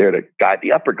came up there to guide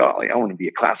the upper Gauley. I want to be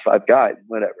a class 5 guide,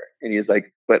 whatever. And he's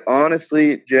like, but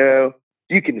honestly, Joe,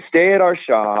 you can stay at our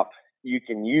shop. You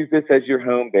can use this as your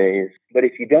home base. But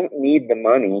if you don't need the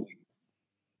money,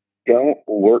 don't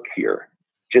work here.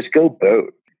 Just go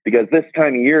boat. Because this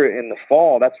time of year in the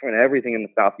fall, that's when everything in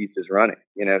the Southeast is running,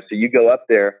 So you go up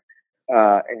there,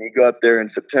 and you go up there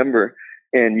in September,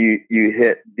 and you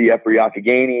hit the upper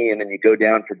Youghiogheny, and then you go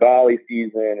down for Gauley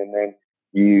season, and then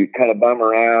you kind of bum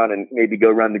around and maybe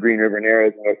go run the Green River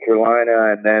Narrows in North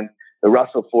Carolina, and then the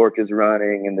Russell Fork is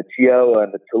running, and the Teowa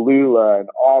and the Tallulah and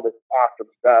all this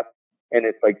awesome stuff. And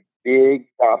it's like big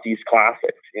Southeast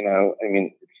classics,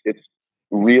 it's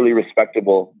really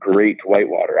respectable, great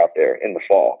whitewater out there in the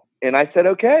fall. And I said,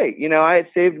 okay, I had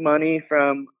saved money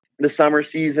from the summer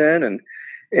season,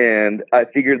 and I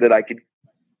figured that I could,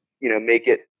 make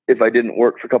it if I didn't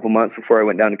work for a couple months before I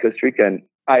went down to Costa Rica. And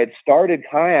I had started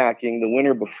kayaking the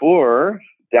winter before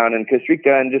down in Costa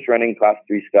Rica and just running class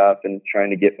 3 stuff and trying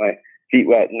to get my feet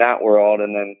wet in that world.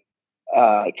 And then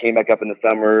I came back up in the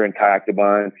summer and kayaked a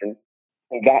bunch and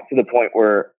got to the point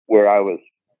where I was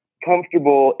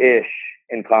comfortable-ish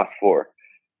in class 4,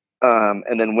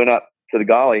 and then went up to the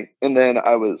Gauley. And then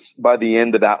I was, by the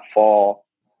end of that fall,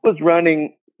 was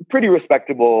running pretty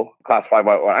respectable class 5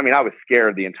 whitewater. I mean, I was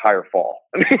scared the entire fall.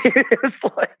 I mean, it's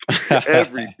like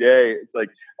every day, it's like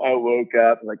I woke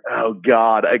up and like, oh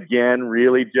God, again,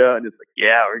 really, Joe? And it's like,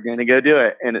 yeah, we're going to go do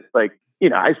it. And it's like,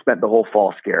 I spent the whole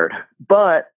fall scared.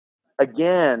 But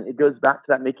again, it goes back to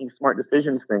that making smart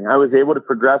decisions thing. I was able to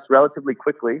progress relatively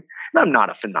quickly. And I'm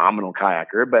not a phenomenal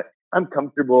kayaker, but I'm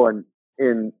comfortable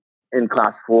in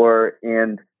class 4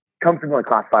 and comfortable in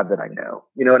class 5 that I know.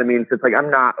 You know what I mean? So it's like, I'm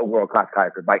not a world-class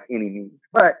kayaker by any means,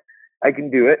 but I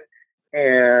can do it,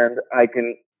 and I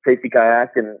can safety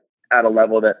kayak and at a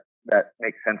level that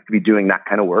makes sense to be doing that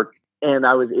kind of work. And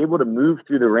I was able to move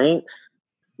through the ranks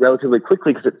relatively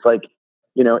quickly because it's like,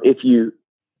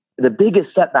 the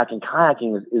biggest setback in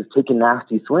kayaking is taking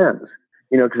nasty swims,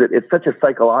 because it's such a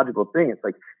psychological thing. It's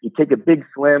like you take a big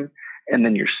swim and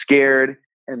then you're scared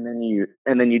and then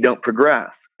you don't progress.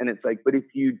 And it's like, but if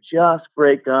you just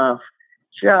break off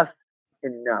just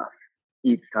enough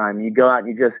each time, you go out and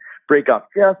you just break off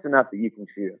just enough that you can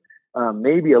chew,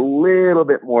 maybe a little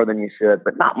bit more than you should,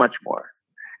 but not much more.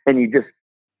 And you just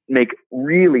make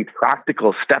really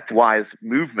practical stepwise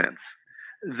movements,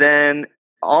 then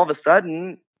all of a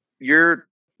sudden you're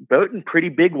boating pretty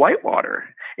big whitewater.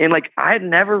 And like, I had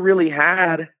never really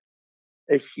had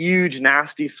a huge,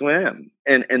 nasty swim.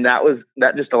 And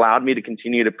that just allowed me to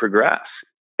continue to progress.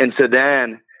 And so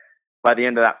then by the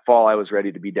end of that fall, I was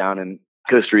ready to be down in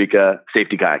Costa Rica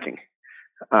safety kayaking.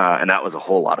 And that was a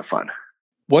whole lot of fun.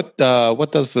 What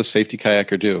does the safety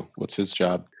kayaker do? What's his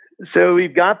job? So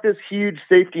we've got this huge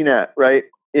safety net, right?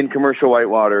 In commercial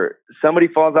whitewater, somebody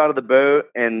falls out of the boat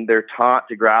and they're taught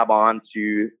to grab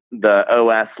onto the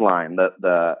OS line,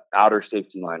 the outer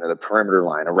safety line or the perimeter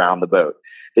line around the boat.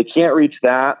 They can't reach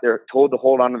that. They're told to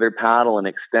hold onto their paddle and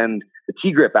extend the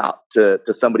T-grip out to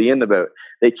somebody in the boat.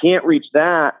 They can't reach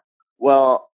that.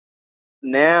 Well,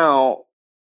 now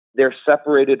they're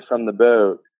separated from the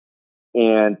boat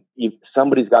and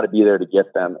somebody's got to be there to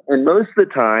get them. And most of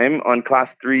the time on class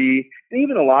 3 and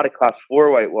even a lot of class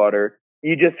 4 whitewater,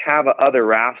 you just have other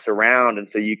rafts around, and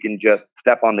so you can just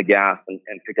step on the gas and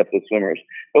pick up the swimmers.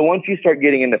 But once you start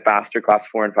getting into faster class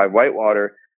 4 and 5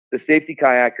 whitewater, the safety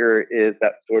kayaker is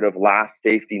that sort of last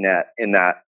safety net in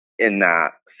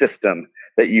that system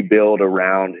that you build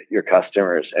around your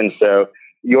customers. And so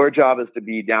your job is to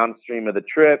be downstream of the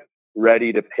trip,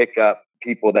 ready to pick up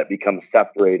people that become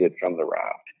separated from the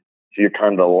raft. So you're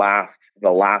kind of the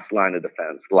last line of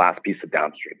defense, the last piece of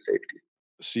downstream safety.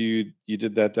 So you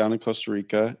did that down in Costa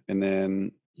Rica, and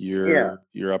then you're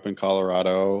up in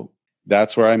Colorado.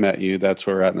 That's where I met you. That's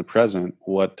where we're at in the present.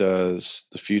 What does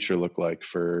the future look like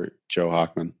for Joe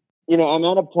Hochman? I'm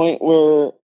at a point where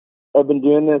I've been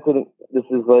doing this, and this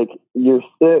is like year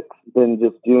 6, been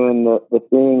just doing the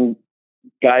thing,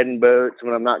 guiding boats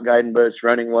when I'm not guiding boats,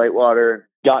 running whitewater,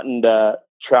 gotten to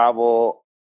travel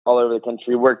all over the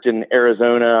country, worked in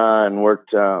Arizona and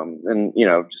worked, and,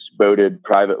 just boated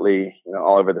privately,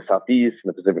 all over the Southeast and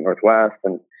the Pacific Northwest.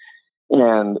 And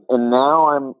now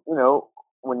I'm,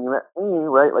 when you met me,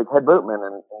 right, like head boatman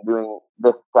and doing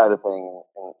this side of things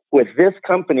and with this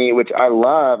company, which I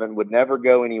love and would never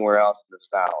go anywhere else in this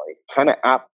valley, kind of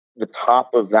at the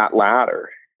top of that ladder.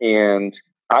 And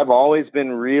I've always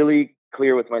been really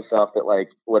clear with myself that like,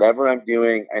 whatever I'm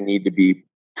doing, I need to be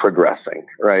progressing,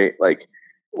 right? Like,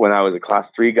 when I was a class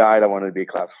 3 guide, I wanted to be a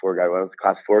class 4 guide. When I was a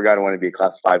class 4 guide, I wanted to be a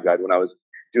class 5 guide. When I was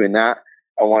doing that,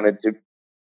 I wanted to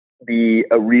be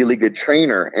a really good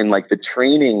trainer. And like the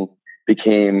training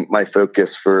became my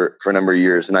focus for a number of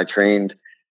years. And I trained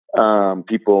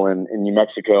people in New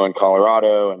Mexico and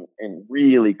Colorado and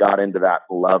really got into that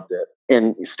and loved it.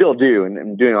 And still do,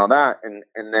 and doing all that. And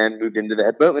then moved into the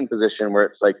head boatman position where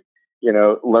it's like,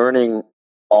 learning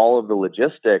all of the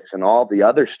logistics and all the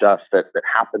other stuff that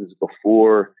happens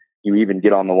before you even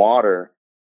get on the water.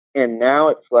 And now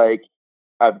it's like,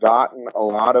 I've gotten a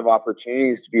lot of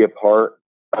opportunities to be a part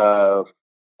of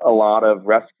a lot of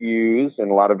rescues and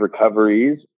a lot of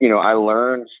recoveries. I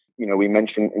learned, we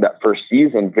mentioned in that first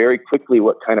season very quickly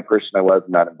what kind of person I was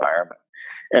in that environment.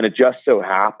 And it just so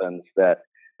happens that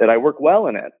I work well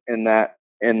in it and that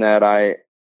I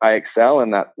excel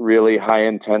in that really high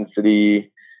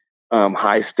intensity,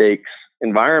 high stakes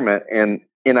environment. And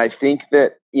I think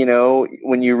that,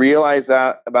 when you realize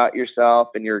that about yourself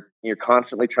and you're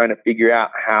constantly trying to figure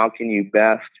out how can you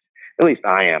best, at least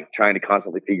I am trying to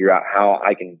constantly figure out how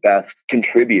I can best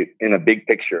contribute in a big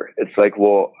picture. It's like,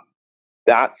 well,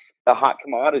 that's a hot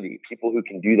commodity. People who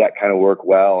can do that kind of work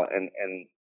well and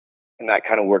that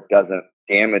kind of work doesn't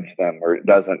damage them or it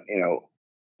doesn't,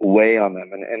 weigh on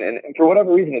them. And for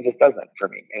whatever reason, it just doesn't for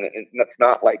me. And that's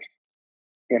not like,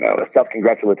 a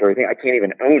self-congratulatory thing. I can't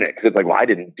even own it because it's like, well, I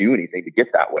didn't do anything to get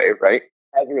that way, right?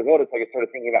 As a result, it's like I started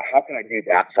thinking about how can I do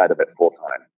that side of it full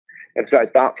time. And so I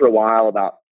thought for a while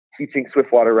about teaching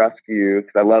swiftwater rescue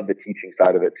because I love the teaching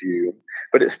side of it too.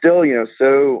 But it's still,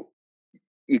 so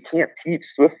you can't teach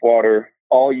swiftwater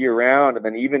all year round. And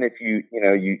then even if you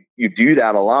do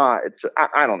that a lot, it's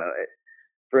I don't know.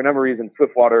 For a number of reasons,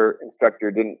 swiftwater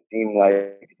instructor didn't seem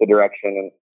like the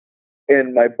direction.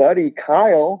 And my buddy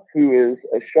Kyle, who is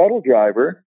a shuttle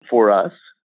driver for us,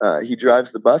 he drives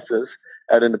the buses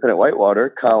at Independent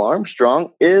Whitewater. Kyle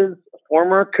Armstrong is a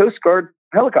former Coast Guard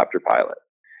helicopter pilot.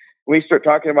 We start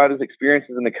talking about his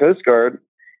experiences in the Coast Guard,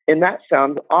 and that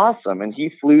sounds awesome. And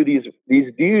he flew these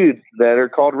dudes that are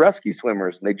called rescue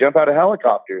swimmers, and they jump out of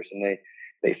helicopters and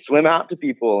they swim out to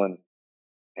people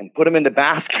and put them into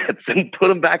baskets and put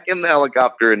them back in the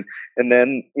helicopter and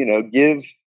then give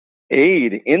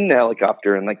aid in the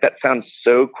helicopter. And like, that sounds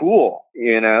so cool,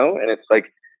 and it's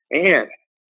like, man,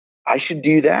 I should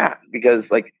do that, because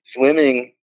like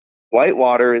swimming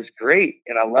whitewater is great.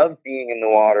 And I love being in the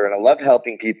water, and I love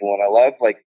helping people. And I love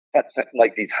that's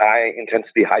like these high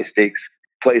intensity, high stakes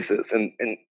places. And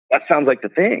that sounds like the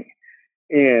thing.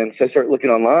 And so I started looking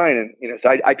online, and, so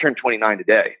I turned 29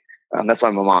 today. That's why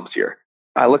my mom's here.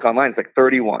 I look online, it's like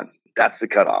 31. That's the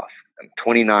cutoff. I'm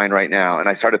 29 right now. And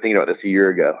I started thinking about this a year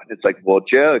ago. It's like, well,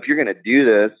 Joe, if you're going to do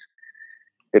this,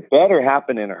 it better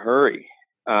happen in a hurry.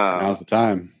 Now's the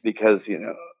time. Because,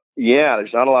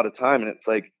 there's not a lot of time. And it's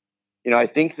like, I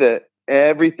think that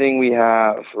everything we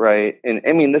have, right? And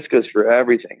I mean, this goes for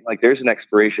everything. Like, there's an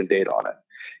expiration date on it.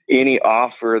 Any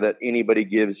offer that anybody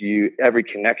gives you, every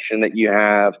connection that you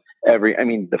have,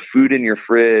 the food in your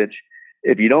fridge,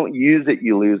 if you don't use it,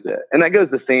 you lose it. And that goes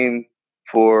the same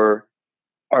for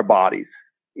our bodies,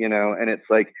 and it's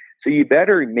like, so you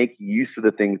better make use of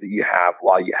the things that you have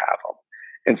while you have them.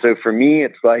 And so for me,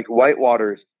 it's like,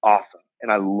 whitewater is awesome.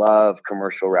 And I love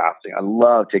commercial rafting. I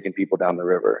love taking people down the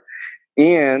river.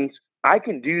 And I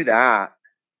can do that,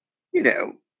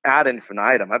 ad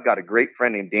infinitum. I've got a great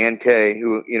friend named Dan Kay,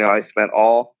 who, I spent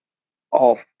all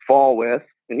fall with,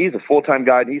 and he's a full-time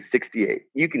guide. He's 68.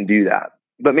 You can do that.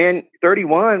 But man,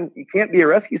 31, you can't be a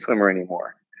rescue swimmer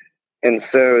anymore. And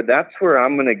so that's where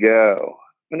I'm going to go.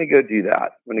 I'm going to go do that.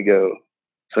 I'm going to go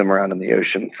swim around in the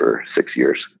ocean for 6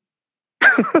 years.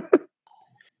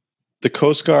 The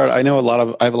Coast Guard, I have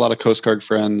a lot of Coast Guard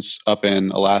friends up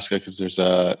in Alaska, because there's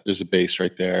a base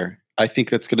right there. I think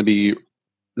that's going to be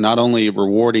not only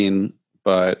rewarding,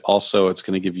 but also it's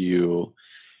going to give you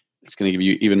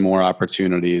even more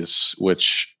opportunities,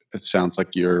 which it sounds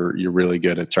like you're really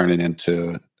good at turning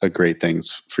into great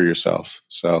things for yourself.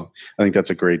 So I think that's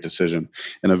a great decision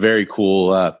and a very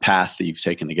cool path that you've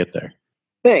taken to get there.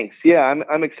 Thanks. Yeah,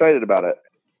 I'm excited about it.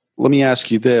 Let me ask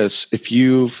you this: if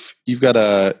you've got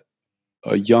a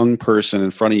young person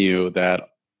in front of you that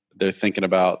they're thinking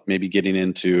about maybe getting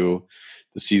into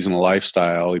the seasonal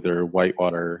lifestyle, either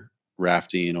whitewater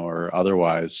rafting or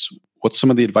otherwise, what's some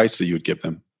of the advice that you would give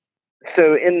them?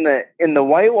 So in the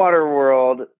whitewater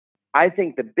world, I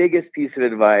think the biggest piece of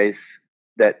advice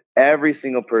that every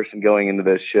single person going into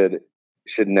this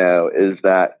should know is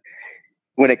that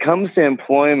when it comes to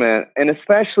employment, and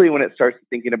especially when it starts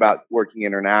thinking about working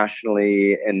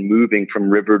internationally and moving from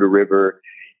river to river,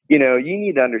 you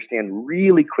need to understand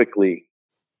really quickly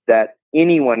that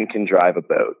anyone can drive a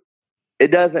boat.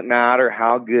 It doesn't matter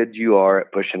how good you are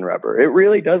at pushing rubber. It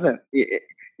really doesn't.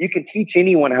 You can teach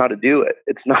anyone how to do it.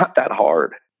 It's not that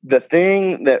hard. The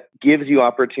thing that gives you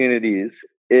opportunities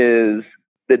is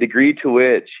the degree to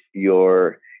which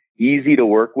you're easy to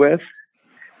work with,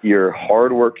 you're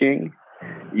hardworking,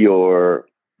 you're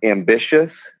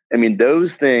ambitious. I mean, those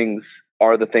things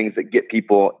are the things that get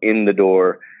people in the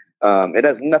door. It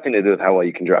has nothing to do with how well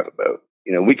you can drive a boat.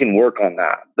 We can work on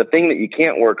that. The thing that you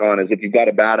can't work on is if you've got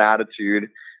a bad attitude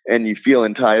and you feel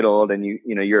entitled and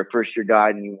you're a first year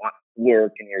guide and you want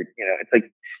work and it's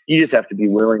like, you just have to be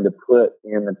willing to put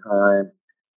in the time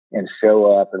and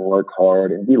show up and work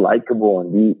hard and be likable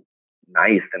and be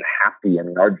nice and happy. I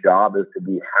mean, our job is to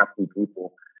be happy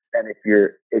people. And if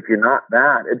you're not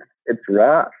that, it's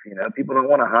rough. People don't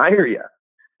want to hire you.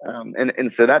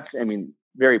 And so that's,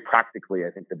 very practically, I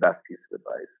think the best piece of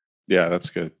advice. Yeah, that's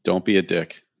good. Don't be a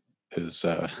dick is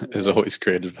always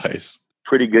great advice.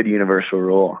 Pretty good universal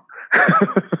rule.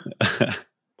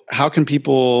 How can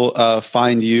people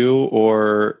find you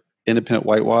or Independent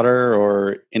Whitewater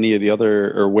or any of the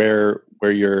other, or where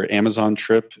your Amazon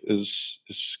trip is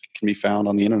can be found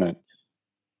on the internet?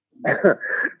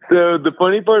 So the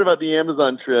funny part about the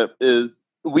Amazon trip is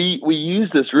we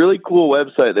used this really cool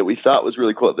website that we thought was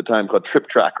really cool at the time called Trip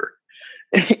Tracker.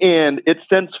 And it's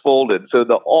since folded. So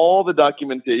all the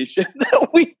documentation that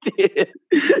we did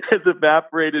has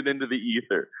evaporated into the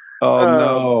ether. Oh,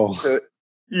 no. So,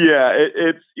 yeah,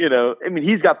 it's,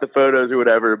 he's got the photos or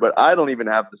whatever, but I don't even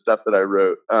have the stuff that I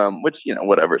wrote, which,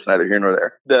 whatever, it's neither here nor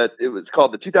there. It was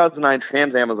called the 2009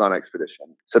 Trans-Amazon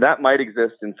Expedition. So that might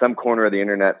exist in some corner of the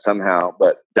internet somehow,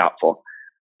 but doubtful.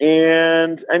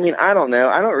 And I don't know.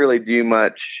 I don't really do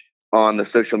much on the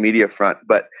social media front,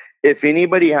 but if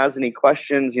anybody has any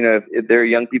questions, if there are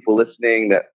young people listening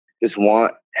that just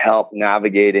want help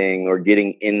navigating or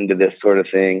getting into this sort of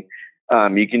thing,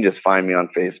 you can just find me on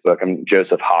Facebook. I'm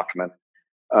Joseph Hochman,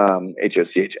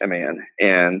 Hochman,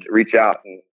 and reach out.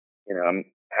 And, I'm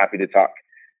happy to talk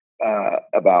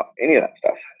about any of that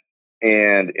stuff.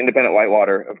 And Independent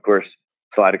Whitewater, of course,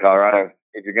 Salida, Colorado.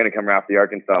 If you're going to come raft the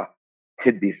Arkansas,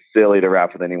 it'd be silly to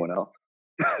raft with anyone else.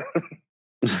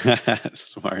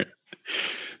 Smart.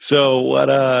 So what,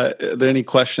 are there any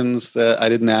questions that I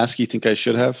didn't ask you think I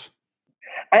should have?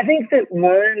 I think that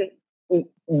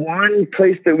one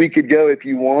place that we could go if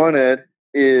you wanted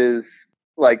is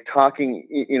like talking,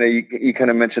 you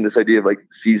kind of mentioned this idea of like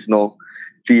seasonal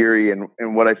theory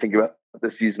and what I think about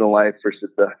the seasonal life versus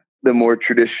the more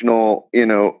traditional,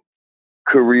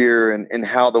 career and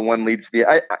how the one leads to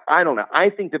the, I don't know. I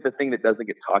think that the thing that doesn't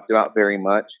get talked about very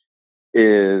much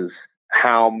is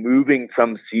how moving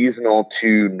from seasonal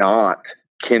to not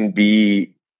can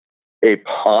be a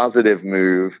positive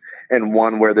move and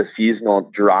one where the seasonal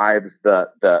drives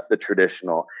the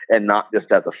traditional and not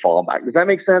just as a fallback. Does that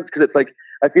make sense? Because it's like,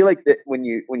 I feel like that when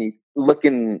you look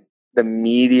in the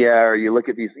media or you look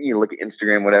at these, look at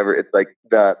Instagram, whatever, it's like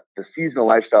the seasonal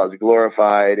lifestyle is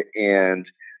glorified and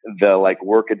the like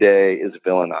work a day is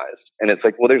villainized. And it's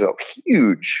like, well, there's a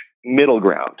huge middle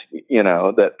ground,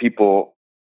 that people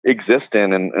exist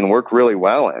in and work really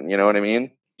well in. You know what I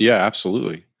mean? Yeah,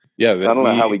 absolutely. Yeah. I don't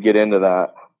know how we get into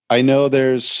that. I know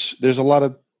there's a lot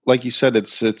of, like you said,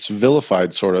 it's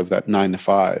vilified sort of that 9 to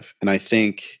 5. And I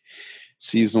think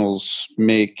seasonals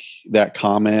make that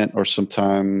comment, or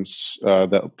sometimes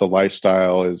that the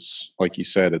lifestyle is, like you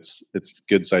said, it's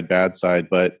good side, bad side.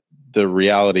 But the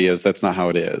reality is that's not how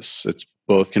it is. It's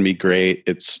both can be great.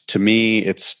 To me,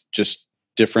 it's just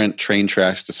different train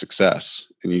tracks to success.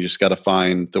 And you just got to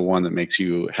find the one that makes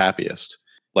you happiest.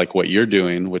 Like what you're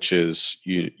doing, which is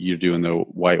you're doing the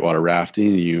whitewater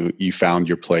rafting. You found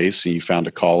your place and you found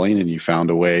a calling and you found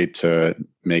a way to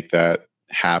make that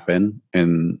happen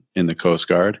in the Coast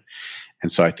Guard.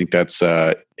 And so I think that's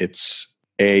it's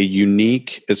a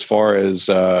unique, as far as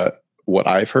what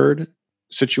I've heard,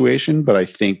 situation, but I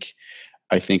think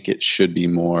it should be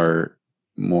more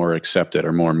accepted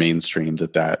or more mainstream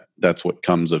that's what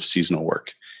comes of seasonal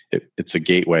work. It's a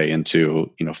gateway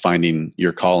into, finding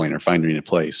your calling or finding a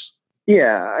place.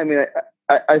 Yeah. I mean,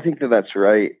 I think that that's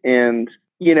right. And,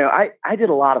 I did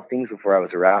a lot of things before I was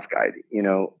a raft guide,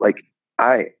 like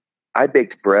I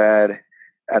baked bread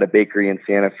at a bakery in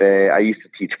Santa Fe. I used to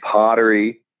teach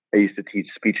pottery. I used to teach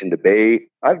speech and debate.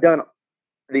 I've done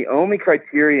the only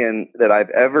criterion that I've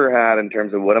ever had in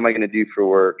terms of what am I going to do for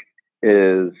work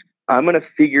is I'm going to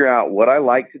figure out what I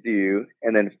like to do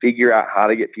and then figure out how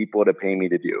to get people to pay me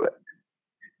to do it.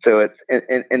 So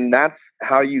and that's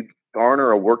how you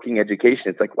garner a working education.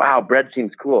 It's like, wow, bread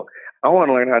seems cool. I want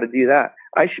to learn how to do that.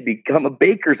 I should become a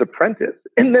baker's apprentice.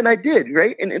 And then I did,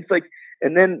 right? And it's like,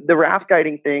 and then the raft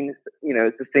guiding things,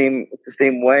 it's the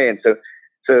same way. And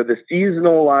so the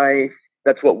seasonal life,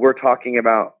 that's what we're talking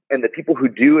about. And the people who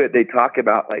do it, they talk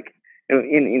about like,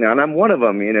 and I'm one of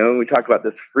them, we talk about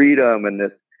this freedom and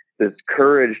this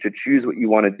courage to choose what you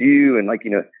want to do. And like,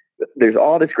 there's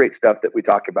all this great stuff that we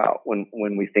talk about when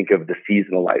we think of the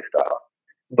seasonal lifestyle.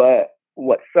 But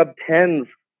what subtends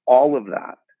all of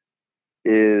that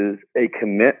is a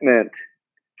commitment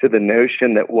to the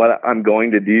notion that what I'm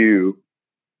going to do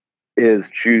is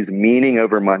choose meaning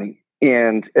over money.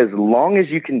 And as long as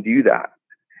you can do that,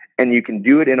 and you can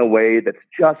do it in a way that's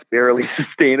just barely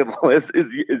sustainable, is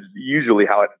usually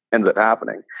how it ends up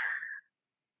happening,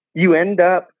 you end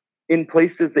up in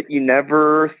places that you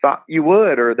never thought you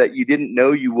would, or that you didn't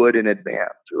know you would in advance,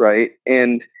 right?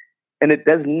 And it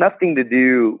does nothing to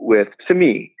do with, to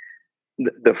me,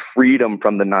 the freedom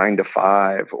from the 9 to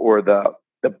 5 or the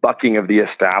bucking of the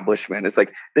establishment. It's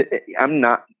like, I'm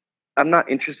not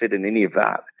interested in any of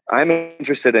that. I'm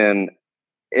interested in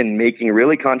making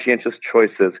really conscientious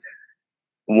choices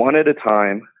one at a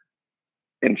time,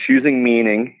 in choosing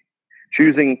meaning,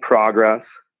 choosing progress,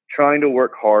 trying to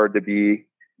work hard to be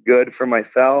good for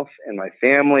myself and my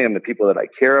family and the people that I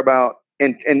care about,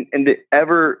 and to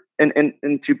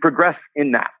progress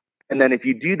in that. And then if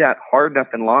you do that hard enough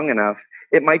and long enough,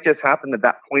 it might just happen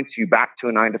that points you back to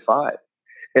a 9 to 5.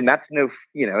 And that's and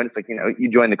it's like, you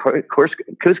join the Coast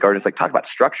Guard. It's like, talk about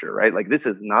structure, right? Like, this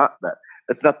is not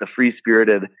that's not the free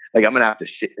spirited, like, I'm going to have to,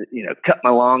 cut my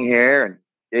long hair and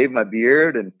shave my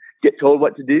beard and get told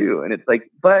what to do. And it's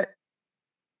like, but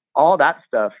all that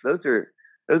stuff, those are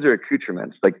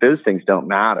accoutrements. Like, those things don't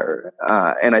matter.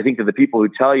 And I think that the people who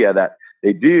tell you that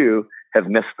they do have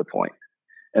missed the point,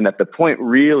 and that the point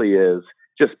really is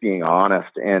just being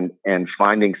honest and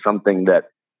finding something that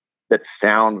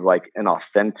sounds like an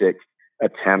authentic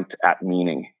attempt at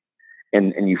meaning.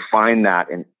 And you find that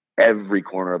in every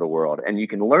corner of the world. And you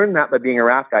can learn that by being a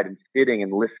raft guide and sitting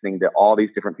and listening to all these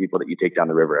different people that you take down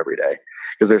the river every day.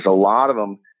 Because there's a lot of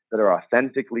them that are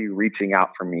authentically reaching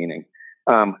out for meaning,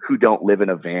 who don't live in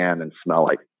a van and smell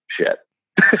like shit.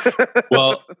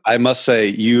 Well, I must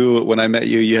say, when I met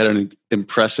you, you had an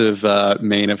impressive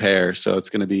mane of hair. So it's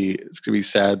going to be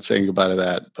sad saying goodbye to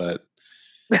that, but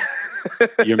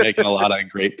You're making a lot of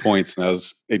great points, and that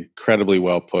was incredibly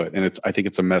well put. And I think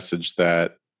it's a message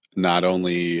that not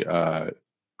only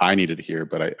I needed to hear,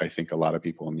 but I think a lot of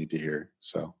people need to hear.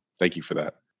 So thank you for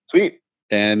that. Sweet.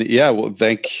 And yeah, well,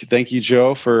 thank you,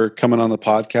 Joe, for coming on the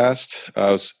podcast. It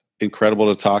was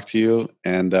incredible to talk to you,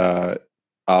 and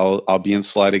I'll be in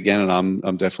Slide again, and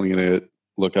I'm definitely going to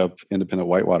look up Independent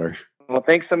Whitewater. Well,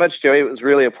 thanks so much, Joey. It was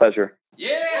really a pleasure.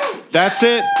 Yeah. That's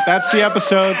it. That's the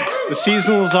episode. The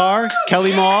seasonals are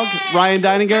Kelly Mogg, Ryan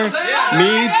Deininger,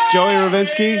 me, Joey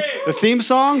Ravinsky. The theme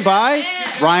song by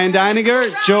Ryan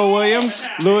Deininger, Joe Williams,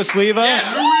 Louis Leva,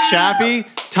 Chappie,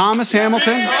 Thomas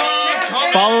Hamilton.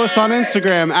 Follow us on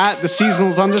Instagram at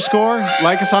 @theseasonals_.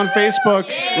 Like us on Facebook.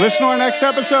 Listen to our next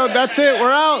episode. That's it.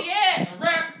 We're out.